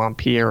Count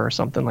Wampir or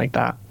something like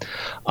that.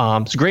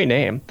 It's a great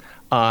name,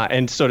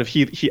 and sort of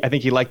he I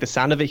think he liked the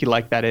sound of it. He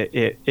liked that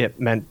it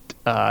meant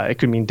it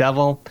could mean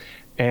devil,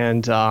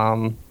 and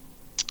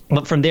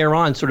but from there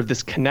on, sort of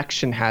this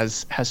connection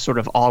has sort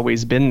of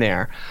always been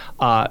there.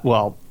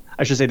 Well,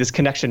 I should say this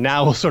connection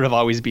now will sort of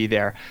always be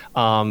there,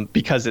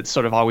 because it's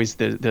sort of always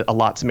a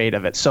lot's made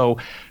of it. So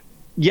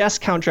yes,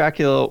 Count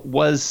Dracula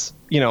was,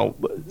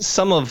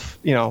 some of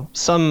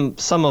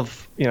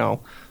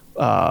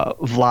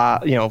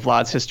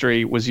Vlad's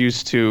history was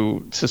used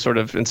to sort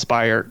of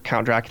inspire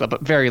Count Dracula,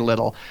 but very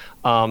little.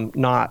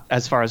 Not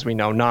as far as we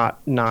know, not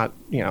a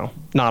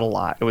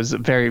lot. It was a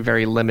very,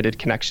 very limited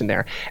connection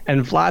there.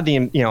 And Vlad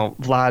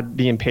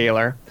the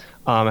Impaler,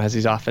 as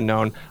he's often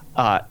known,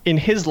 in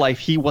his life,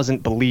 he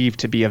wasn't believed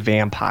to be a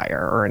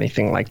vampire or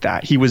anything like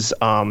that. He was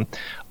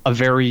a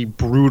very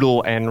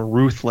brutal and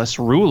ruthless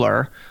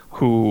ruler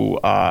who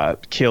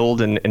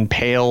killed and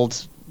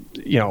impaled,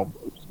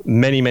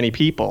 many, many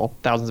people,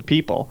 thousands of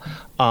people.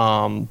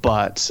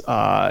 But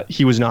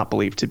he was not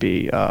believed to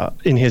be,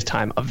 in his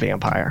time, a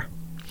vampire.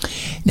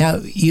 Now,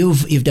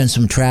 you've done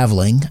some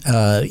traveling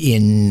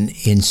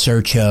in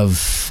search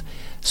of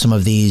some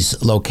of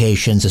these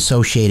locations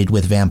associated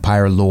with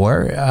vampire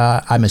lore.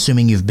 I'm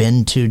assuming you've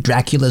been to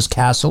Dracula's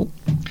castle?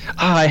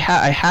 I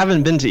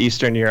haven't been to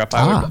Eastern Europe.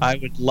 I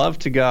would love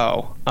to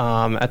go.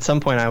 At some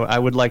point, I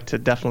would like to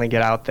definitely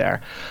get out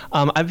there.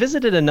 I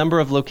visited a number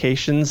of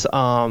locations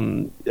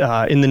in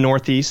the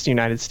Northeast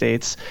United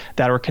States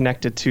that were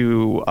connected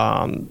to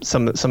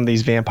some of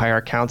these vampire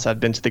accounts. I've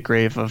been to the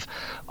grave of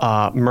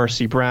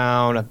Mercy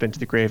Brown. I've been to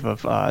the grave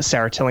of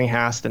Sarah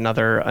Tillinghast,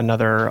 another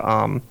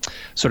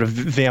sort of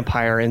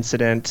vampire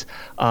incident.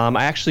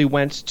 I actually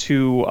went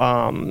to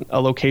a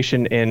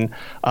location in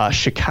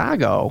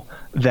Chicago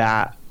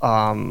that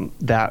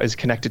is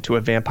connected to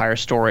a vampire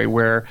story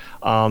where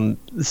there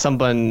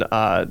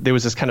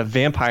was this kind of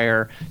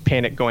vampire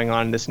panic going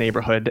on in this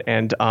neighborhood,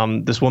 and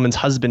this woman's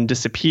husband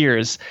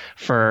disappears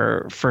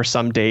for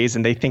some days,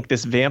 and they think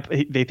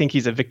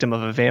he's a victim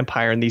of a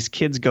vampire, and these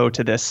kids go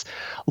to this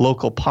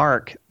local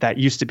park that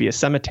used to be a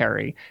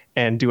cemetery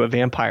and do a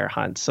vampire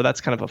hunt. So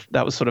that's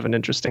that was sort of an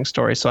interesting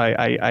story. So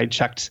I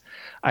checked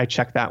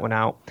that one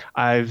out.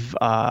 I've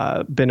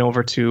been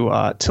over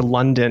to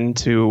London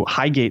to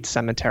Highgate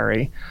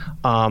Cemetery,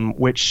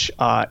 which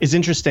is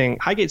interesting.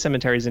 Highgate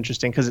Cemetery is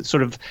interesting because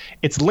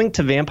it's linked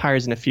to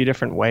vampires in a few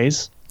different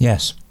ways.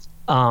 Yes.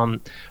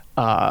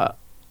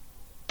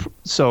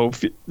 So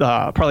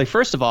probably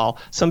first of all,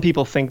 some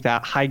people think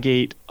that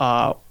Highgate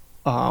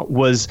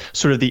was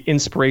sort of the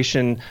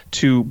inspiration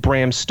to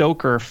Bram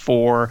Stoker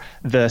for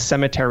the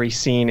cemetery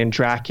scene in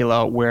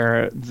Dracula,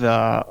 where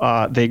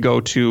they go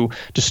to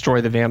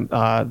destroy the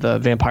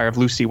vampire of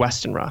Lucy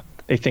Westenra.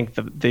 They think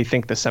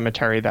the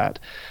cemetery that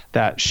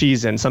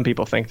she's in. Some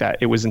people think that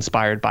it was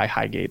inspired by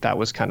Highgate. That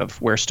was kind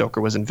of where Stoker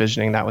was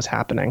envisioning that was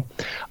happening.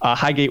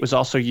 Highgate was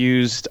also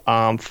used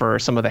for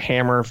some of the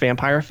Hammer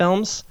vampire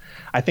films.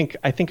 I think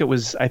they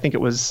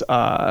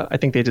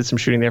did some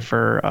shooting there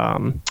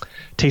for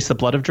Taste the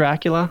Blood of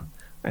Dracula.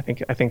 I think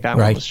that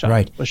one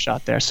was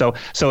shot there. So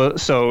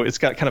it's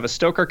got kind of a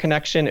Stoker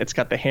connection. It's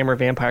got the Hammer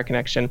vampire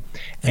connection,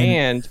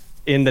 and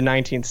in the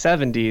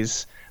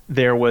 1970s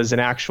there was an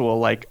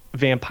actual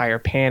vampire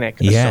panic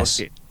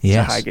associated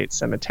to Highgate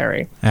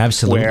Cemetery.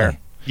 Absolutely.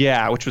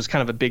 Which was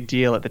kind of a big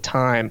deal at the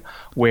time,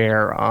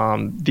 where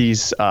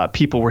these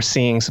people were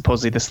seeing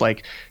supposedly this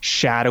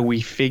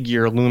shadowy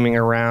figure looming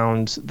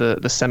around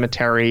the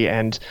cemetery,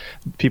 and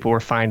people were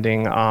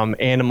finding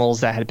animals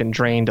that had been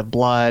drained of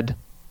blood,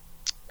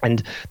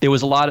 and there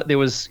was a lot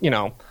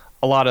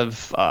of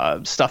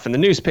stuff in the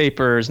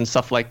newspapers and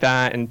stuff like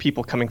that, and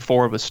people coming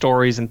forward with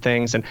stories and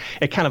things, and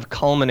it kind of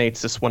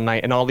culminates this one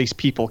night, and all these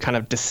people kind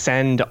of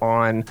descend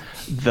on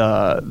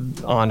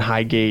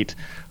Highgate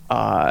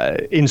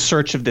in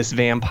search of this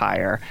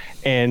vampire,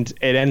 and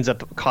it ends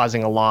up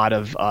causing a lot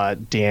of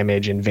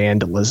damage and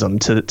vandalism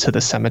to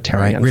the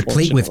cemetery. Right,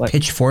 replete with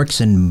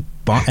pitchforks and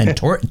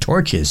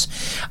torches.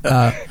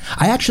 I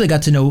actually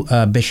got to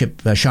know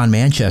Bishop Sean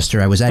Manchester.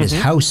 I was at his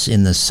house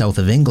in the south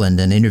of England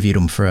and interviewed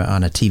him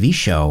on a TV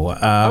show.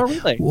 Oh,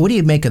 really? What do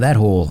you make of that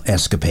whole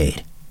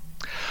escapade?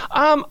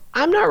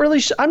 I'm not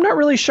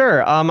really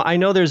sure. I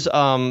know there's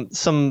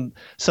some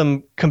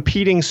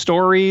competing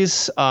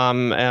stories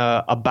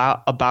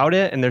about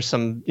it, and there's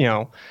some,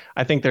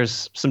 I think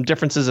there's some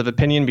differences of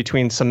opinion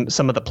between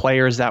some of the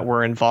players that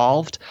were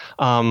involved.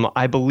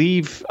 I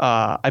believe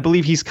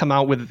he's come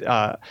out with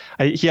I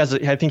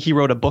think he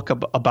wrote a book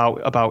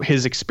about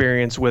his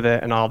experience with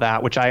it and all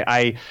that, which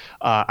I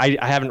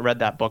haven't read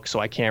that book, so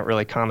I can't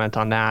really comment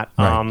on that.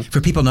 Right.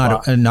 For people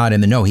not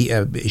in the know,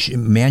 Bishop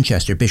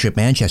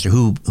Manchester,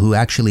 who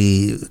actually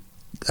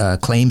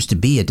claims to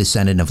be a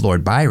descendant of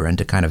Lord Byron,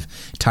 to kind of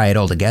tie it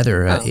all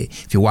together.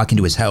 If you walk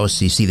into his house,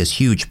 you see this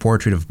huge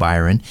portrait of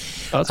Byron.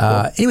 Oh, that's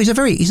cool.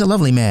 Anyway, he's a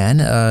lovely man.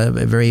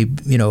 He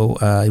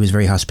was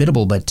very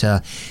hospitable. But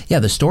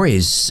the story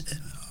is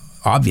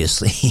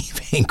obviously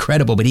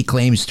incredible. But he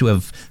claims to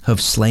have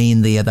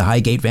slain the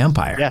Highgate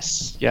vampire.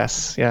 Yes,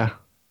 yeah.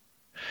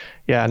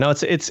 No,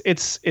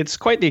 it's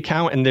quite the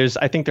account, and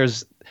I think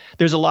there's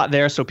a lot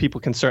there, so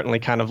people can certainly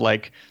kind of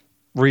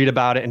read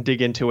about it and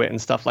dig into it and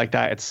stuff like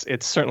that.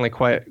 It's certainly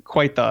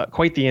quite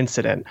the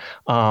incident.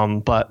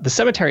 But the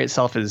cemetery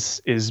itself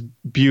is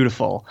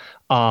beautiful.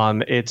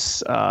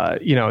 It's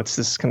it's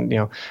this kind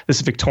of,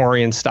 this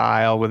Victorian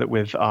style with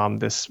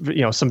this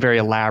some very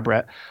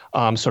elaborate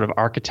sort of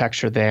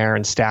architecture there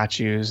and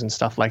statues and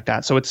stuff like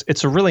that. So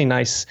it's a really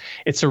nice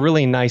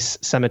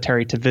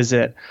cemetery to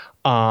visit.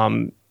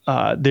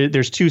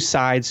 There's two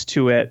sides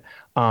to it.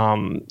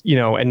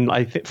 And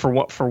I think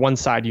for one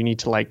side you need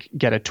to like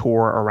get a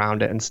tour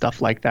around it and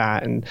stuff like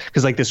that, and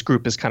because like this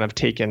group is kind of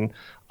taken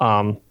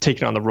on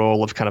the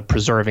role of kind of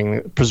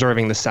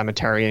preserving the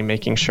cemetery and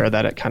making sure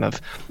that it kind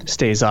of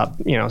stays up,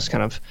 it's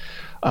kind of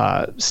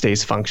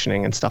stays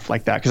functioning and stuff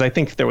like that, because I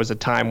think there was a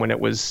time when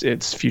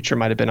its future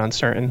might have been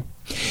uncertain.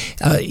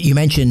 You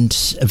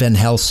mentioned Van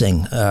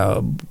Helsing,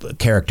 a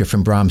character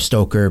from Bram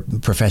Stoker,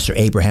 Professor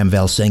Abraham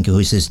Velsing, who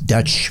is this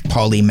Dutch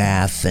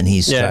polymath, and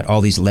he's got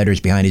all these letters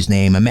behind his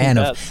name. A man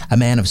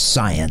of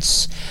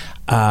science.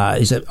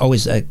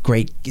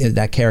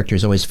 That character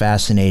has always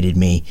fascinated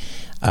me,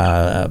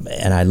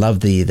 and I love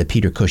the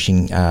Peter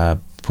Cushing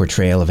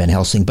portrayal of Van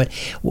Helsing. But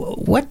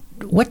what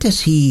do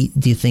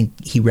you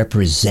think he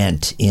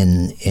represent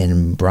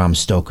in Bram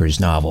Stoker's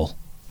novel?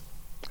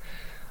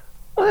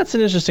 Well, that's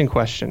an interesting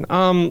question.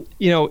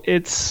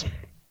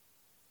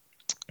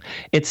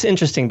 It's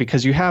interesting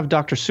because you have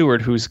Dr.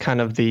 Seward, who's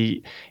kind of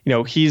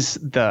he's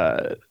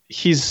the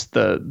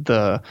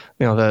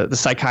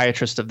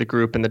psychiatrist of the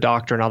group and the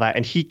doctor and all that,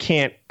 and he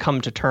can't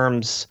come to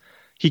terms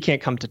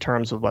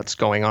with what's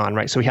going on,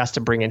 right? So he has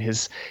to bring in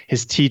his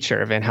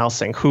teacher, Van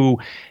Helsing, who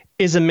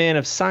is a man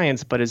of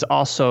science, but is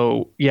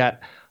also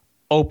yet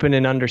open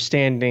and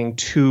understanding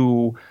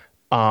to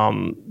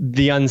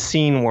the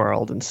unseen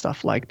world and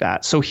stuff like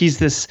that. So he's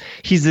this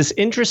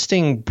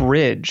interesting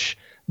bridge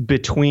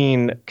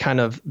between kind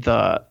of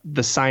the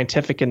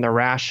scientific and the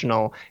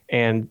rational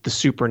and the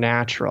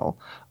supernatural,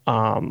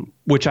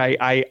 which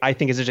I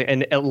think is interesting,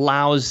 and it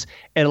allows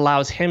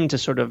him to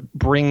sort of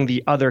bring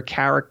the other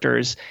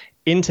characters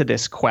into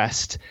this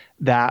quest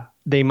that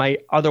they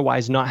might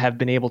otherwise not have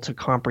been able to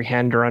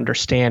comprehend or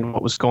understand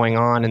what was going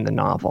on in the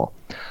novel.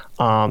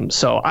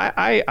 So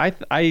I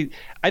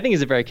think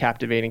he's a very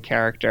captivating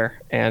character,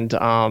 and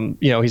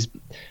he's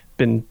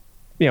been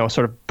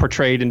sort of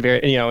portrayed in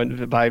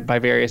by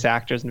various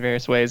actors in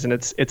various ways, and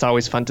it's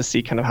always fun to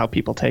see kind of how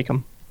people take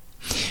him.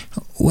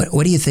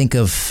 What do you think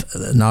of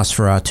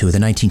Nosferatu,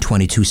 the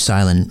 1922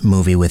 silent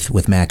movie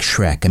with Max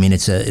Schreck? I mean,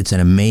 it's an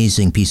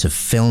amazing piece of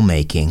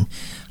filmmaking.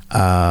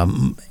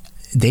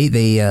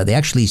 They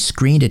actually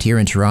screened it here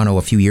in Toronto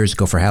a few years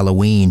ago for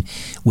Halloween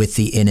with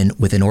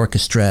an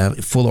orchestra,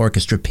 full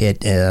orchestra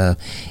pit, and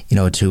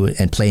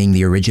playing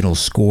the original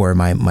score.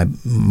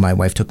 My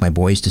wife took my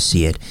boys to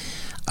see it.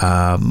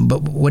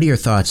 But what are your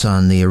thoughts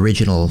on the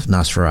original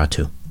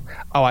Nosferatu?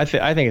 Oh, I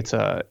think it's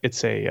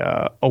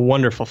a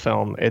wonderful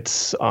film.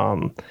 It's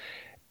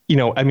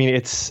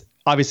it's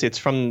obviously it's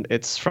from the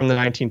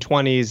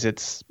 1920s.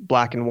 It's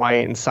black and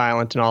white and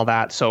silent and all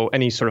that. So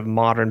any sort of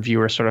modern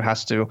viewer sort of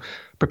has to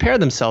prepare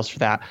themselves for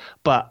that.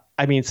 But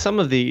I mean, some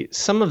of the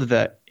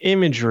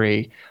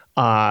imagery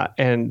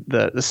and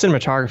the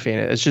cinematography in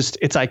it is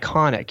it's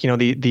iconic.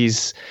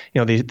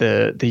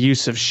 The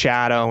use of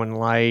shadow and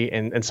light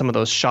and some of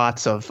those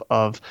shots of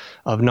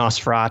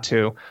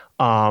Nosferatu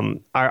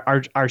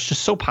are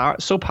just so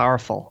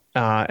powerful,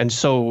 and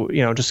so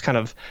just kind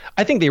of,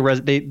 I think they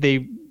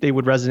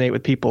would resonate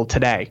with people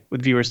today,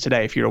 with viewers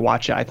today, if you were to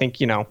watch it. I think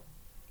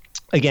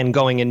again,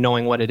 going and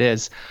knowing what it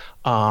is,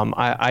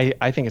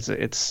 I think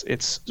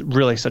it's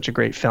really such a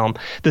great film.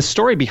 The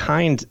story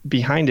behind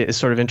it is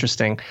sort of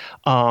interesting.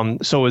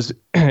 So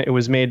it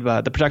was made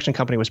by, the production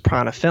company was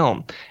Prana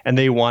Film, and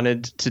they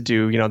wanted to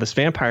do this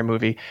vampire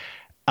movie.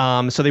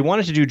 So they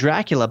wanted to do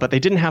Dracula, but they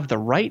didn't have the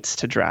rights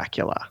to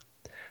Dracula.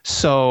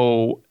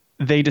 So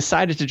they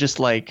decided to just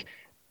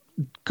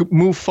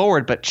move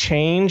forward, but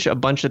change a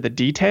bunch of the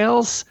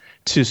details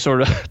to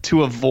sort of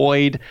to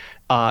avoid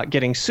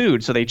getting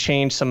sued. So they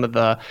changed some of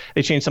the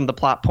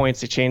plot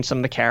points, they changed some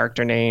of the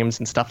character names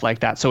and stuff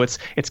like that. So it's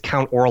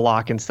Count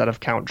Orlok instead of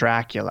Count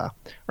Dracula,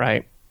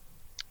 right?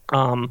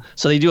 So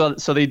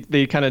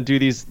they kind of do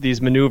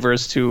these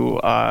maneuvers to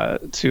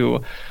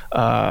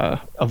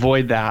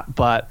avoid that.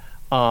 But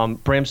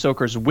Bram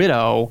Stoker's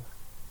widow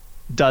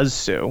does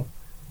sue,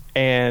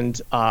 and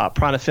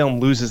Prana Film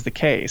loses the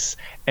case,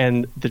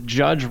 and the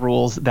judge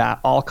rules that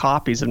all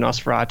copies of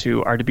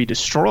Nosferatu are to be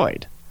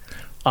destroyed.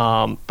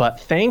 But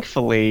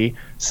thankfully,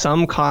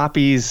 some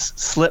copies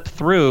slip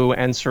through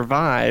and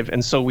survive,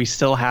 and so we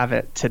still have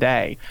it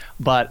today.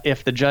 But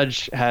if the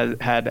judge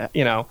had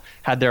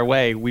their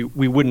way, we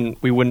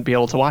wouldn't be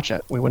able to watch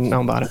it. We wouldn't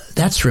know about it.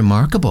 That's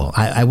remarkable.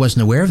 I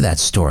wasn't aware of that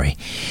story,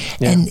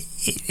 and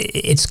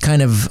it's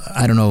kind of,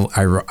 I don't know,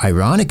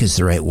 ironic is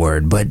the right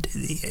word, but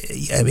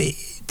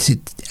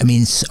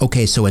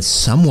okay, so it's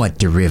somewhat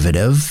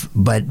derivative,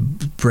 but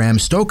Bram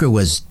Stoker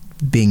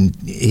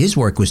his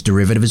work was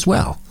derivative as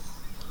well.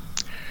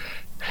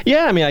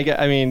 Yeah,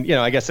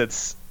 I guess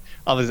it's,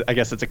 I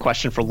guess it's a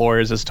question for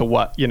lawyers as to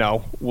what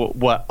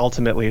what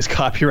ultimately is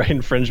copyright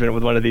infringement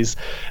with one of these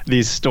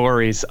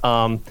stories.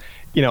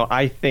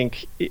 I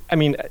think,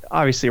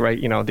 obviously,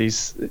 right,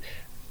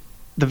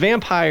 the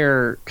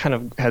vampire kind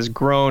of has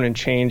grown and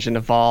changed and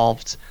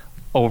evolved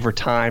over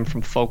time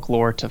from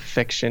folklore to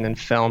fiction and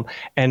film.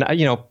 And,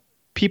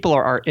 people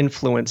are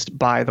influenced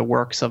by the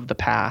works of the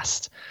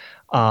past.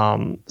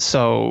 It's,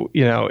 and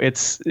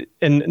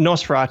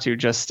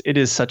Nosferatu it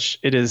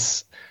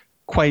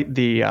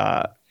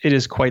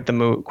is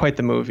quite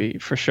the movie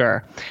for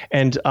sure.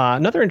 And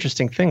another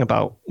interesting thing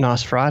about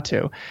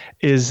Nosferatu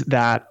is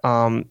that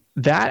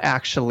that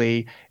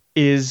actually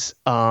is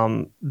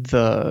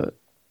that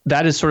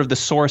is sort of the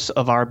source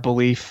of our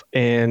belief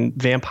in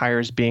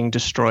vampires being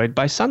destroyed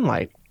by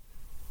sunlight.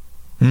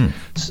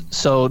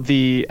 So at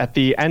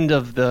the end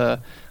of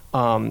the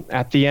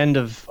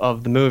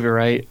movie,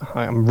 right?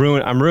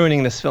 I'm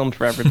ruining this film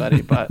for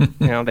everybody, but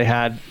they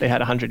had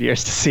 100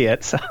 years to see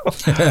it, so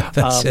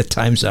that's it.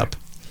 Time's up.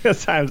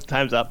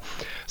 Time's up.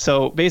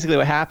 So basically,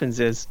 what happens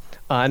is,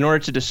 in order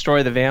to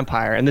destroy the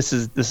vampire, and this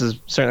is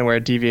certainly where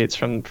it deviates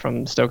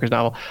from Stoker's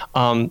novel.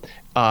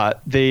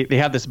 They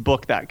have this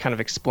book that kind of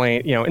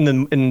explain, in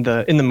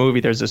the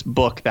movie, there's this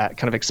book that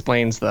kind of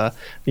explains the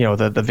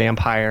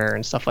vampire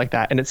and stuff like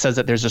that, and it says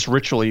that there's this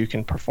ritual you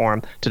can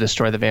perform to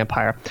destroy the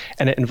vampire,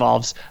 and it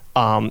involves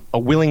a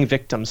willing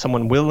victim,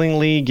 someone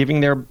willingly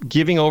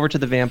giving over to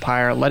the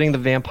vampire, letting the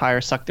vampire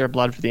suck their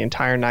blood for the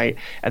entire night,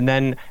 and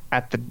then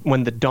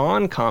when the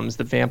dawn comes,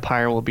 the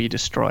vampire will be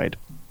destroyed.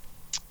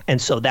 And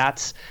so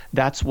that's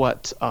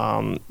what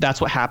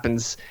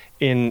happens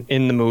in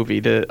the movie.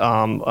 The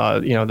one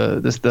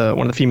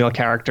of the female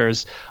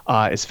characters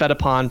is fed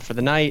upon for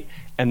the night,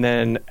 and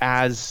then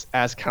as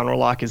Count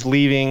Orlok is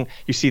leaving,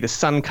 you see the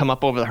sun come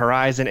up over the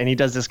horizon, and he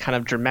does this kind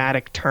of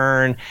dramatic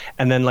turn,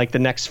 and then like the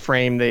next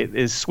frame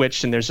is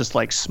switched, and there's just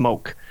like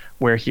smoke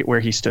where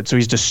he stood. So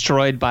he's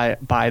destroyed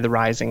by the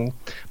rising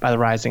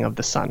of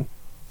the sun.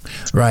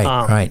 Right.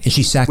 And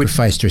she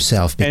sacrificed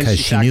herself because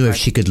she knew if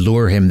she could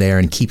lure him there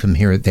and keep him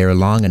there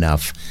long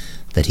enough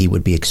that he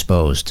would be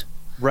exposed.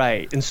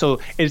 Right. And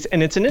so it's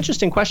an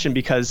interesting question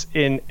because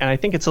and I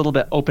think it's a little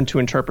bit open to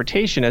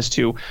interpretation as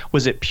to,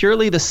 was it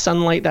purely the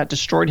sunlight that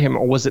destroyed him,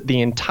 or was it the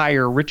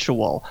entire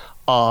ritual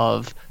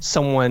of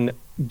someone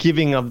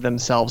giving of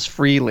themselves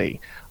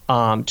freely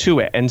to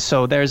it? And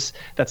so that's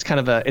kind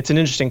of it's an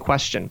interesting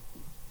question.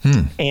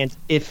 And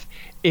if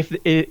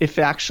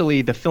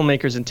actually the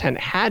filmmaker's intent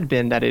had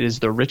been that it is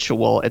the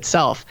ritual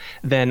itself,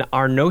 then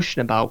our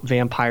notion about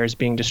vampires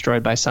being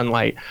destroyed by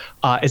sunlight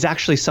is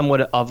actually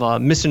somewhat of a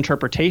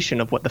misinterpretation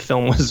of what the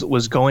film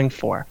was going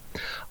for.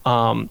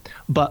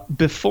 But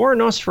before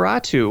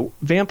Nosferatu,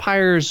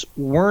 vampires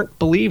weren't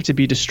believed to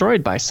be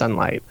destroyed by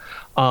sunlight.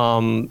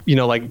 Count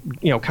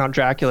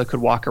Dracula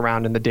could walk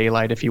around in the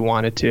daylight if he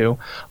wanted to.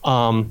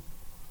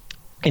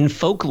 In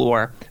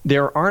folklore,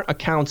 there aren't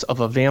accounts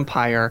of a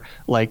vampire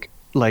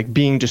like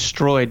being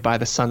destroyed by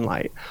the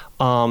sunlight.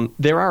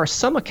 There are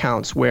some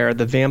accounts where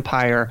the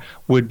vampire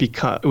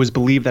it was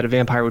believed that a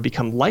vampire would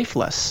become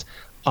lifeless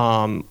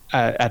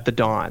at the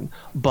dawn,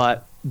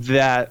 but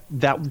that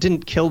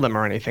didn't kill them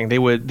or anything. They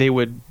would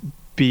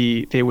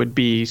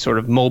be sort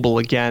of mobile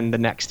again the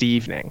next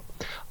evening.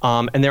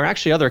 And there are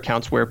actually other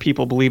accounts where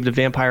people believed a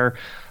vampire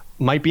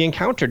might be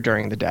encountered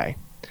during the day.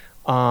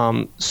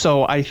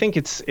 So I think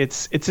it's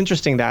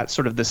interesting that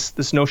sort of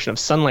this notion of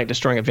sunlight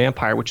destroying a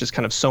vampire, which is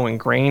kind of so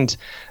ingrained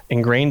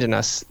in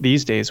us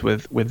these days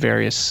with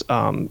various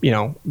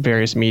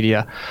various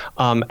media,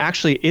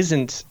 actually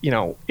isn't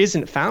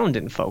found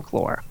in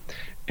folklore.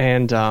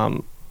 And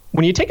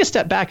when you take a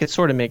step back, it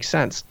sort of makes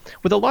sense.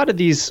 With a lot of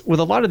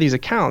these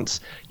accounts,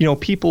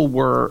 people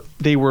were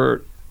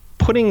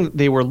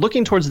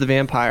looking towards the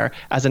vampire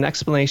as an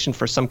explanation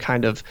for some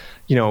kind of,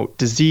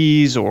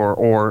 disease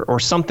or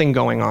something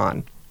going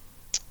on.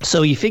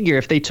 So you figure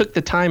if they took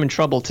the time and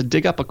trouble to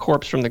dig up a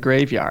corpse from the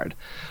graveyard,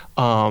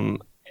 to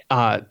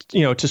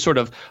sort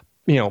of,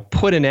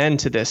 put an end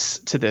to this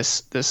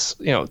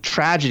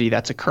tragedy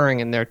that's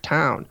occurring in their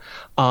town,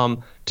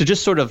 to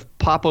just sort of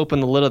pop open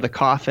the lid of the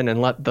coffin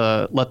and let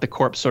the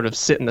corpse sort of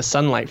sit in the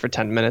sunlight for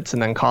 10 minutes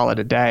and then call it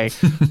a day,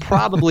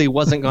 probably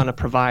wasn't going to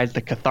provide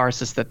the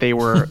catharsis that they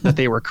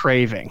were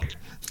craving.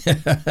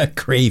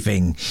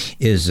 Craving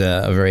is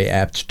a very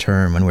apt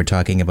term when we're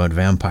talking about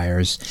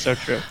vampires. So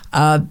true.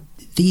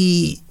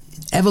 The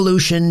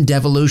evolution,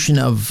 devolution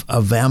of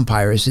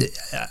vampires.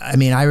 I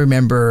mean, I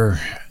remember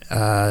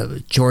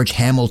George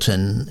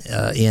Hamilton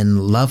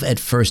in Love at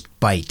First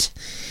Bite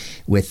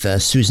with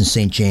Susan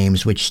St.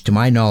 James, which to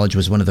my knowledge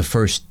was one of the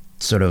first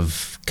sort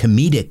of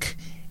comedic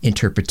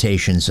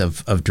interpretations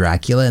of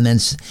Dracula. And then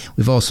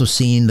we've also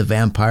seen the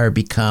vampire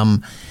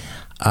become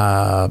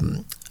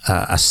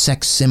a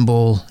sex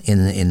symbol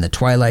in the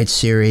Twilight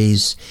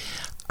series.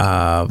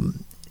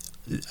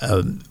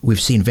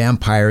 We've seen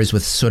vampires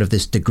with sort of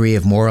this degree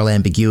of moral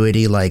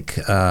ambiguity, like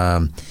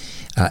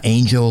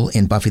Angel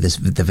in Buffy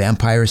the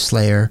Vampire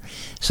Slayer.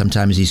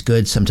 Sometimes he's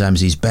good,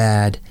 sometimes he's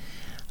bad.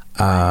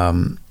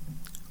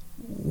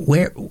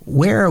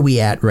 where are we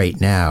at right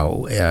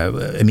now?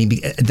 I mean,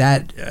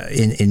 that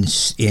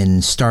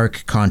in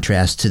stark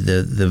contrast to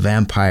the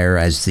vampire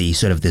as the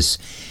sort of this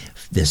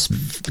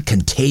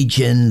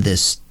contagion,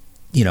 this,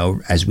 you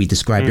know, as we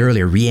described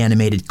earlier,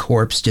 reanimated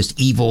corpse, just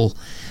evil.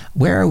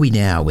 Where are we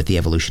now with the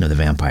evolution of the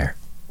vampire?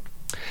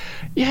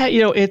 Yeah,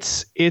 you know,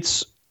 it's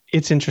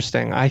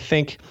interesting. I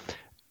think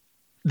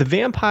the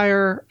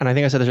vampire, and I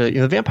think I said this earlier, you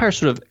know, the vampire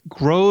sort of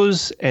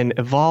grows and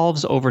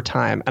evolves over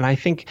time. And I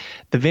think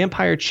the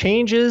vampire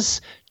changes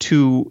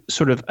to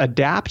sort of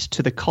adapt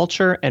to the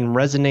culture and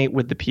resonate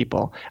with the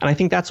people. And I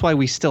think that's why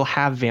we still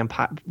have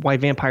why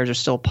vampires are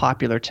still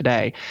popular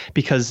today,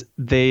 because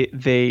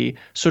they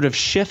sort of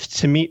shift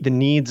to meet the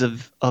needs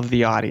of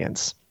the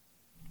audience.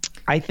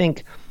 I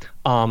think,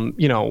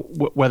 you know,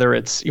 whether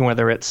it's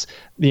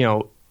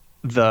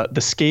the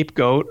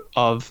scapegoat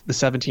of the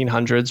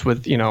 1700s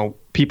with, you know,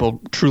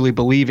 people truly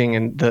believing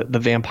in the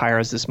vampire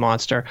as this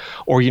monster,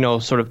 or, you know,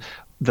 sort of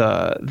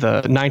the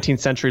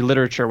 19th century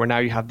literature where now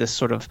you have this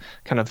sort of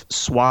kind of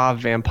suave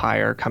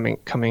vampire coming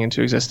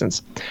into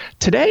existence.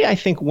 Today, I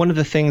think one of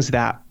the things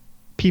that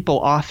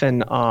people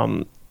often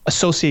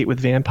associate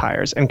with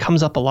vampires and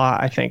comes up a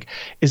lot, I think,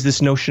 is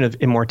this notion of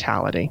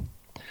immortality.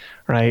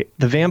 Right.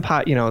 The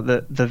vampire, you know,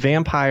 the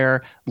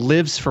vampire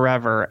lives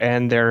forever,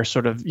 and they're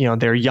sort of, you know,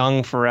 they're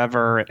young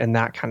forever and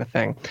that kind of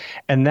thing.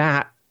 And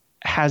that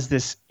has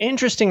this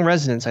interesting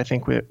resonance, I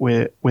think,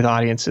 with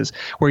audiences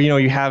where, you know,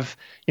 you have,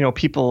 you know,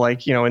 people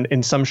like, you know,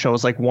 in some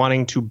shows like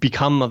wanting to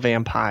become a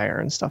vampire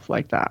and stuff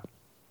like that.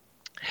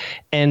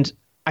 And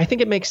I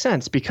think it makes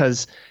sense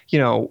because, you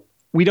know,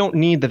 we don't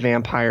need the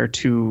vampire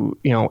to,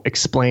 you know,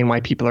 explain why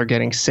people are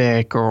getting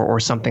sick or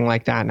something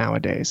like that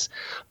nowadays.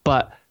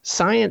 But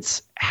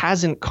science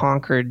hasn't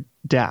conquered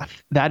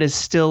death. That is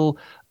still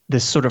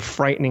this sort of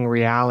frightening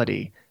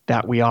reality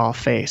that we all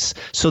face.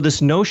 So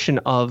this notion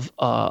of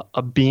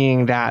a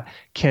being that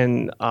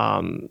can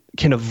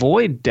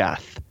avoid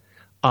death,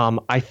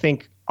 I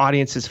think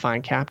audiences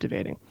find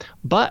captivating.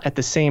 But at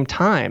the same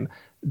time,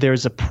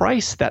 there's a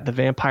price that the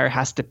vampire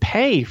has to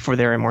pay for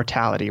their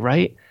immortality,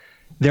 right?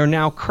 They're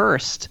now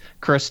cursed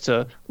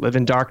to live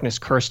in darkness,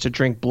 cursed to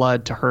drink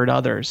blood, to hurt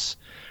others,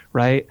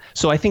 right?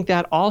 So I think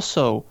that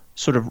also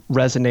sort of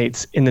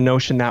resonates in the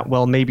notion that,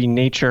 well, maybe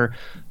nature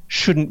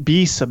shouldn't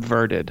be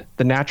subverted.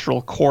 The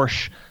natural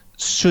course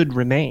should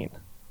remain.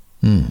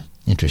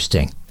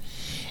 Interesting.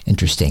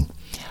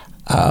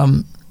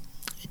 Do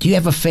you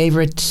have a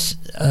favorite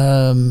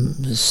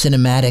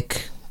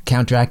cinematic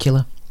Count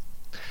Dracula?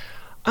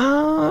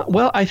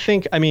 Well, I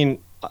think, I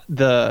mean,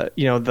 the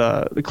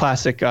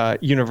classic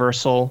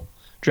Universal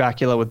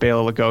Dracula with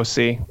Bela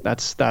Lugosi.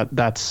 That's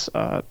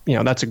you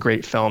know, that's a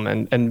great film,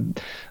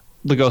 and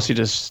Lugosi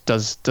just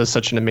does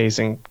such an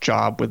amazing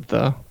job with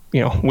the,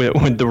 you know,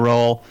 with the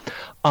role.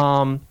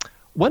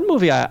 One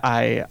movie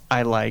I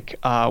like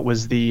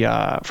was the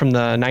from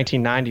the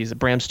 1990s,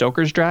 Bram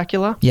Stoker's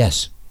Dracula.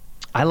 Yes.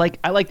 I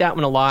like that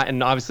one a lot,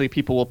 and obviously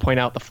people will point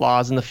out the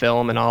flaws in the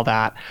film and all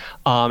that.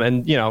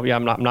 And you know, yeah,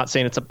 I'm not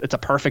saying it's a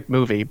perfect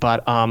movie,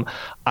 but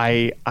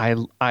I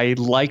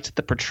liked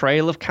the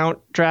portrayal of Count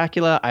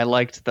Dracula. I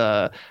liked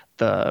the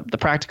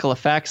practical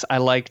effects. I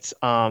liked,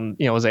 you know,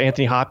 it was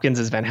Anthony Hopkins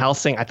as Van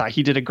Helsing. I thought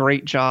he did a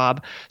great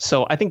job.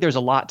 So I think there's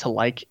a lot to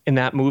like in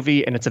that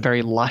movie, and it's a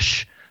very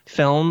lush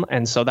film,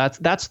 and so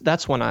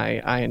that's one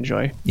I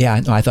enjoy.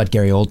 Yeah, I thought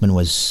Gary Oldman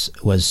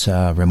was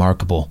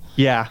remarkable.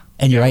 Yeah,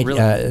 and you're right.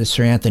 Really.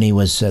 Sir Anthony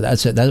was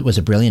that was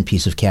a brilliant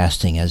piece of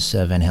casting as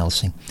Van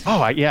Helsing.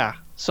 Oh, yeah,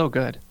 so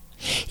good.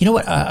 You know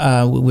what?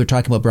 We were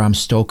talking about Bram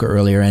Stoker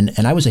earlier, and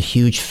I was a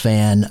huge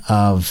fan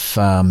of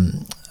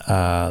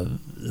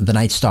The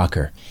Night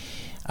Stalker,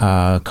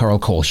 Karl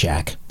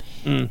Kolchak.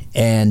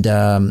 And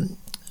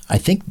I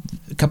think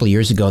a couple of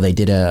years ago they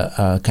did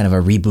a kind of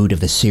a reboot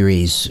of the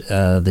series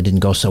that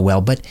didn't go so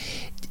well. But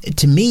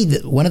to me,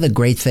 one of the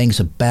great things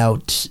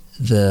about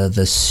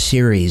the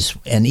series,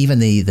 and even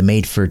the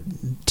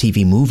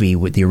made-for-TV movie,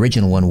 with the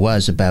original one,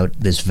 was about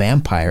this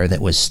vampire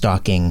that was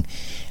stalking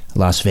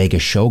Las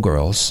Vegas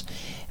showgirls.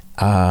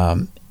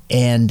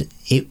 And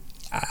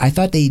I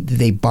thought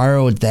they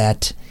borrowed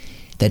that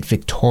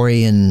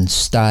Victorian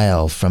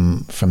style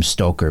from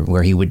Stoker,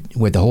 where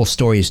the whole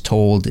story is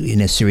told in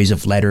a series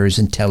of letters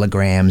and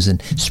telegrams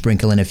and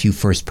sprinkle in a few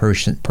first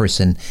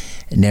person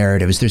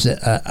narratives. There's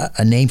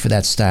a name for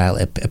that style,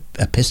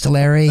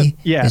 epistolary.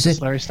 Yeah, is it?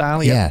 Epistolary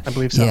style. Yeah, I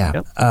believe so. Yeah.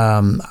 Yep.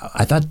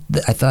 I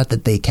thought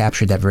that they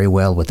captured that very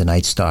well with The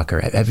Night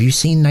Stalker. Have you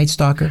seen Night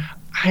Stalker?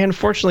 I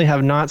unfortunately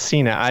have not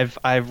seen it.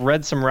 I've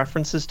read some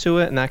references to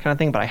it and that kind of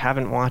thing, but I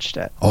haven't watched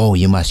it. Oh,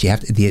 you must. You have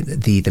to,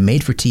 the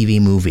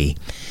made-for-TV movie.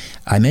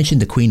 I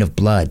mentioned The Queen of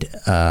Blood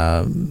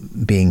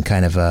being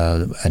kind of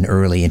an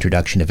early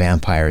introduction to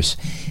vampires,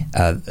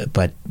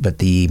 but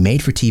the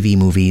made-for-TV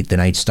movie, The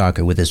Night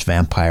Stalker, with this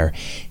vampire,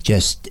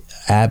 just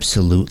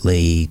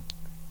absolutely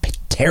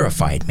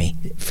terrified me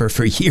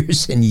for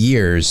years and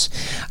years.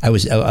 I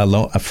was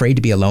afraid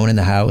to be alone in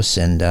the house,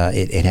 and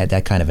it had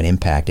that kind of an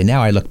impact. And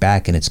now I look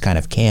back and it's kind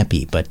of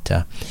campy, but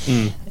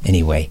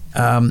anyway.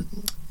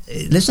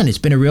 listen, it's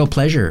been a real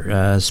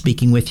pleasure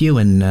speaking with you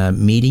and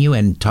meeting you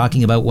and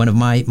talking about one of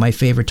my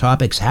favorite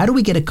topics. How do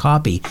we get a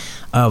copy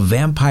of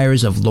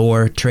Vampires of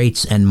Lore,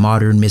 Traits, and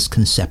Modern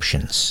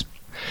Misconceptions?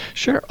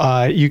 Sure.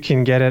 You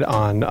can get it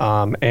on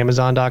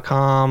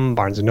Amazon.com,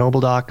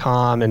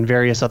 BarnesandNoble.com, and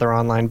various other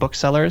online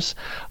booksellers.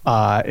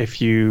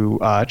 If you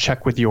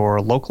check with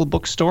your local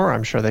bookstore,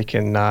 I'm sure they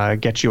can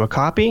get you a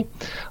copy.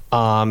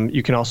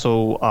 You can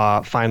also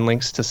find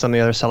links to some of the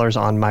other sellers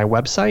on my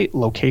website,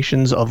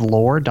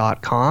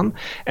 locationsoflore.com.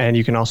 And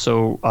you can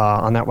also,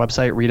 on that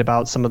website, read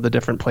about some of the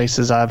different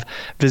places I've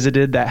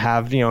visited that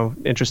have,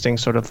 interesting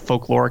sort of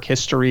folkloric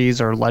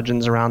histories or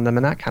legends around them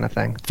and that kind of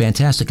thing.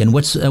 Fantastic. And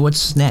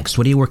what's next?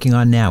 What are you working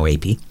on now,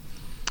 AP?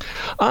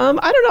 I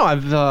don't know.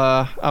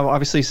 I'm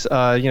obviously,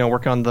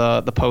 working on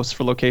the posts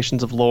for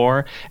Locations of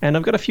Lore, and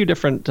I've got a few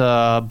different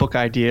book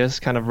ideas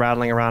kind of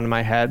rattling around in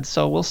my head.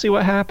 So we'll see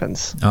what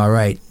happens. All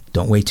right.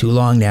 Don't wait too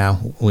long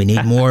now. We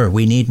need more.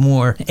 We need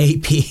more.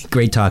 AP,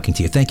 great talking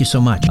to you. Thank you so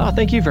much. Oh,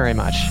 thank you very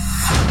much.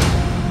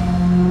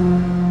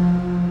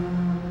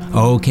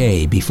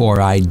 Okay, before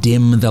I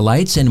dim the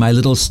lights in my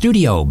little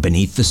studio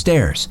beneath the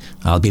stairs,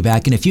 I'll be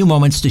back in a few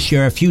moments to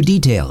share a few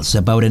details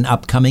about an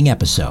upcoming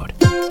episode.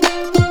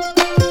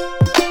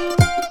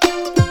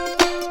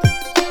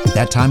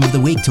 That time of the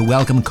week to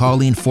welcome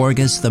Colleen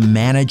Forgas, the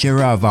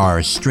manager of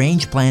our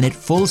Strange Planet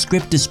Full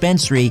Script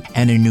Dispensary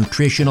and a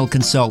nutritional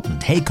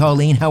consultant. Hey,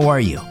 Colleen, how are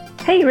you?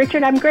 Hey,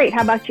 Richard, I'm great.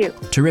 How about you?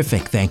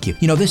 Terrific, thank you.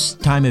 This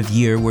time of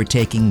year we're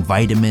taking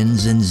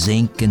vitamins and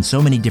zinc and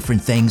so many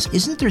different things.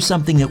 Isn't there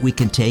something that we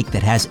can take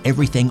that has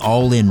everything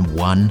all in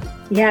one?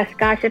 Yes,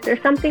 gosh, if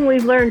there's something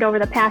we've learned over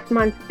the past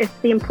months, it's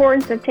the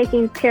importance of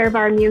taking care of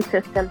our immune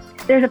system.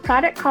 There's a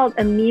product called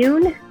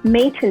Immune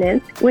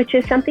Maintenance, which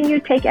is something you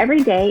take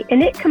every day,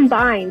 and it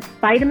combines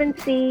vitamin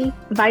C,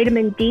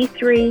 vitamin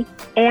D3,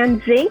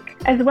 and zinc,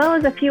 as well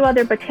as a few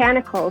other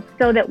botanicals,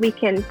 so that we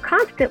can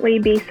constantly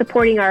be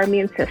supporting our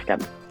immune system.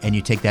 And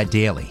you take that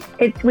daily?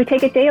 We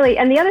take it daily.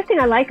 And the other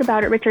thing I like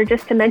about it, Richard,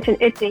 just to mention,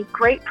 it's a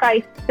great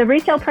price. The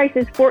retail price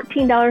is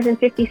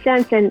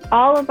 $14.50, and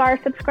all of our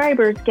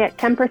subscribers get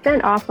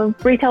 10% off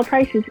of retail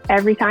prices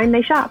every time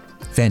they shop.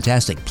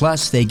 Fantastic.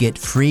 Plus, they get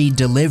free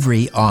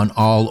delivery on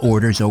all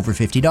orders over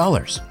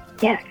 $50.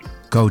 Yes.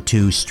 Go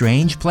to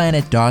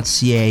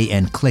strangeplanet.ca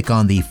and click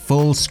on the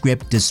Full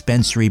Script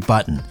Dispensary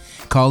button.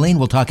 Colleen,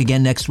 we'll talk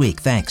again next week.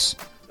 Thanks.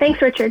 Thanks,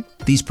 Richard.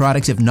 These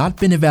products have not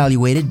been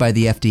evaluated by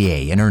the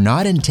FDA and are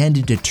not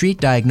intended to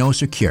treat,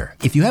 diagnose, or cure.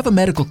 If you have a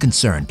medical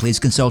concern, please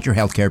consult your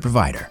healthcare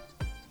provider.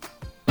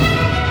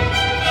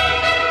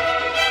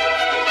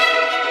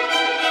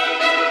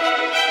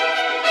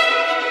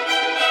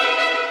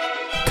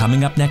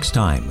 Coming up next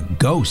time,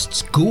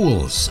 ghosts,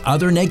 ghouls,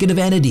 other negative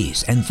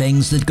entities, and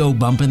things that go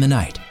bump in the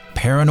night.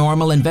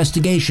 Paranormal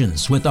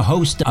investigations with the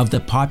host of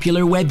the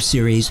popular web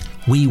series,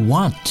 We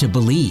Want to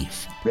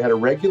Believe. We had a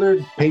regular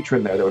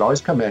patron there that would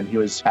always come in. He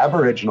was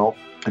Aboriginal,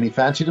 and he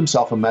fancied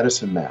himself a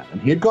medicine man.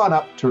 And he had gone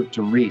up to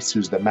Reese,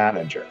 who's the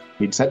manager.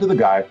 He'd said to the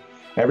guy,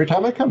 every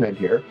time I come in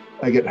here,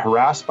 I get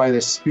harassed by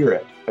this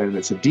spirit, and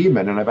it's a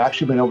demon, and I've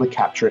actually been able to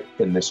capture it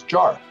in this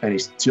jar. And he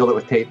sealed it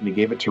with tape, and he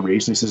gave it to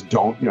Reese, and he says,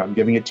 I'm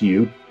giving it to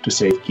you to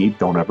safekeep.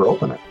 Don't ever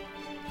open it.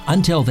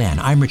 Until then,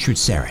 I'm Richard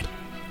Serrett.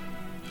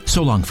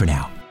 So long for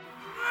now.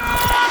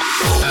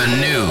 A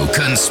new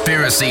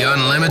Conspiracy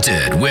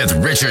Unlimited with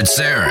Richard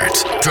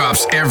Serrett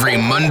drops every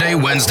Monday,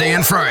 Wednesday,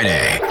 and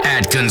Friday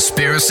at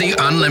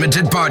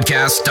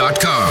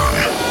conspiracyunlimitedpodcast.com.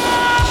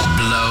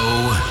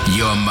 Blow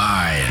your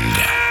mind.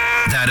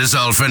 That is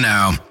all for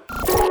now.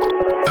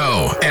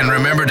 Oh, and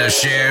remember to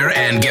share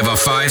and give a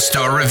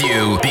 5-star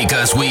review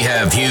because we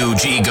have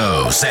huge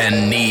egos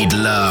and need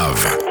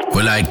love.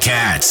 We're like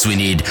cats. We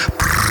need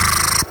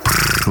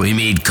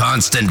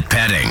constant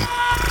petting.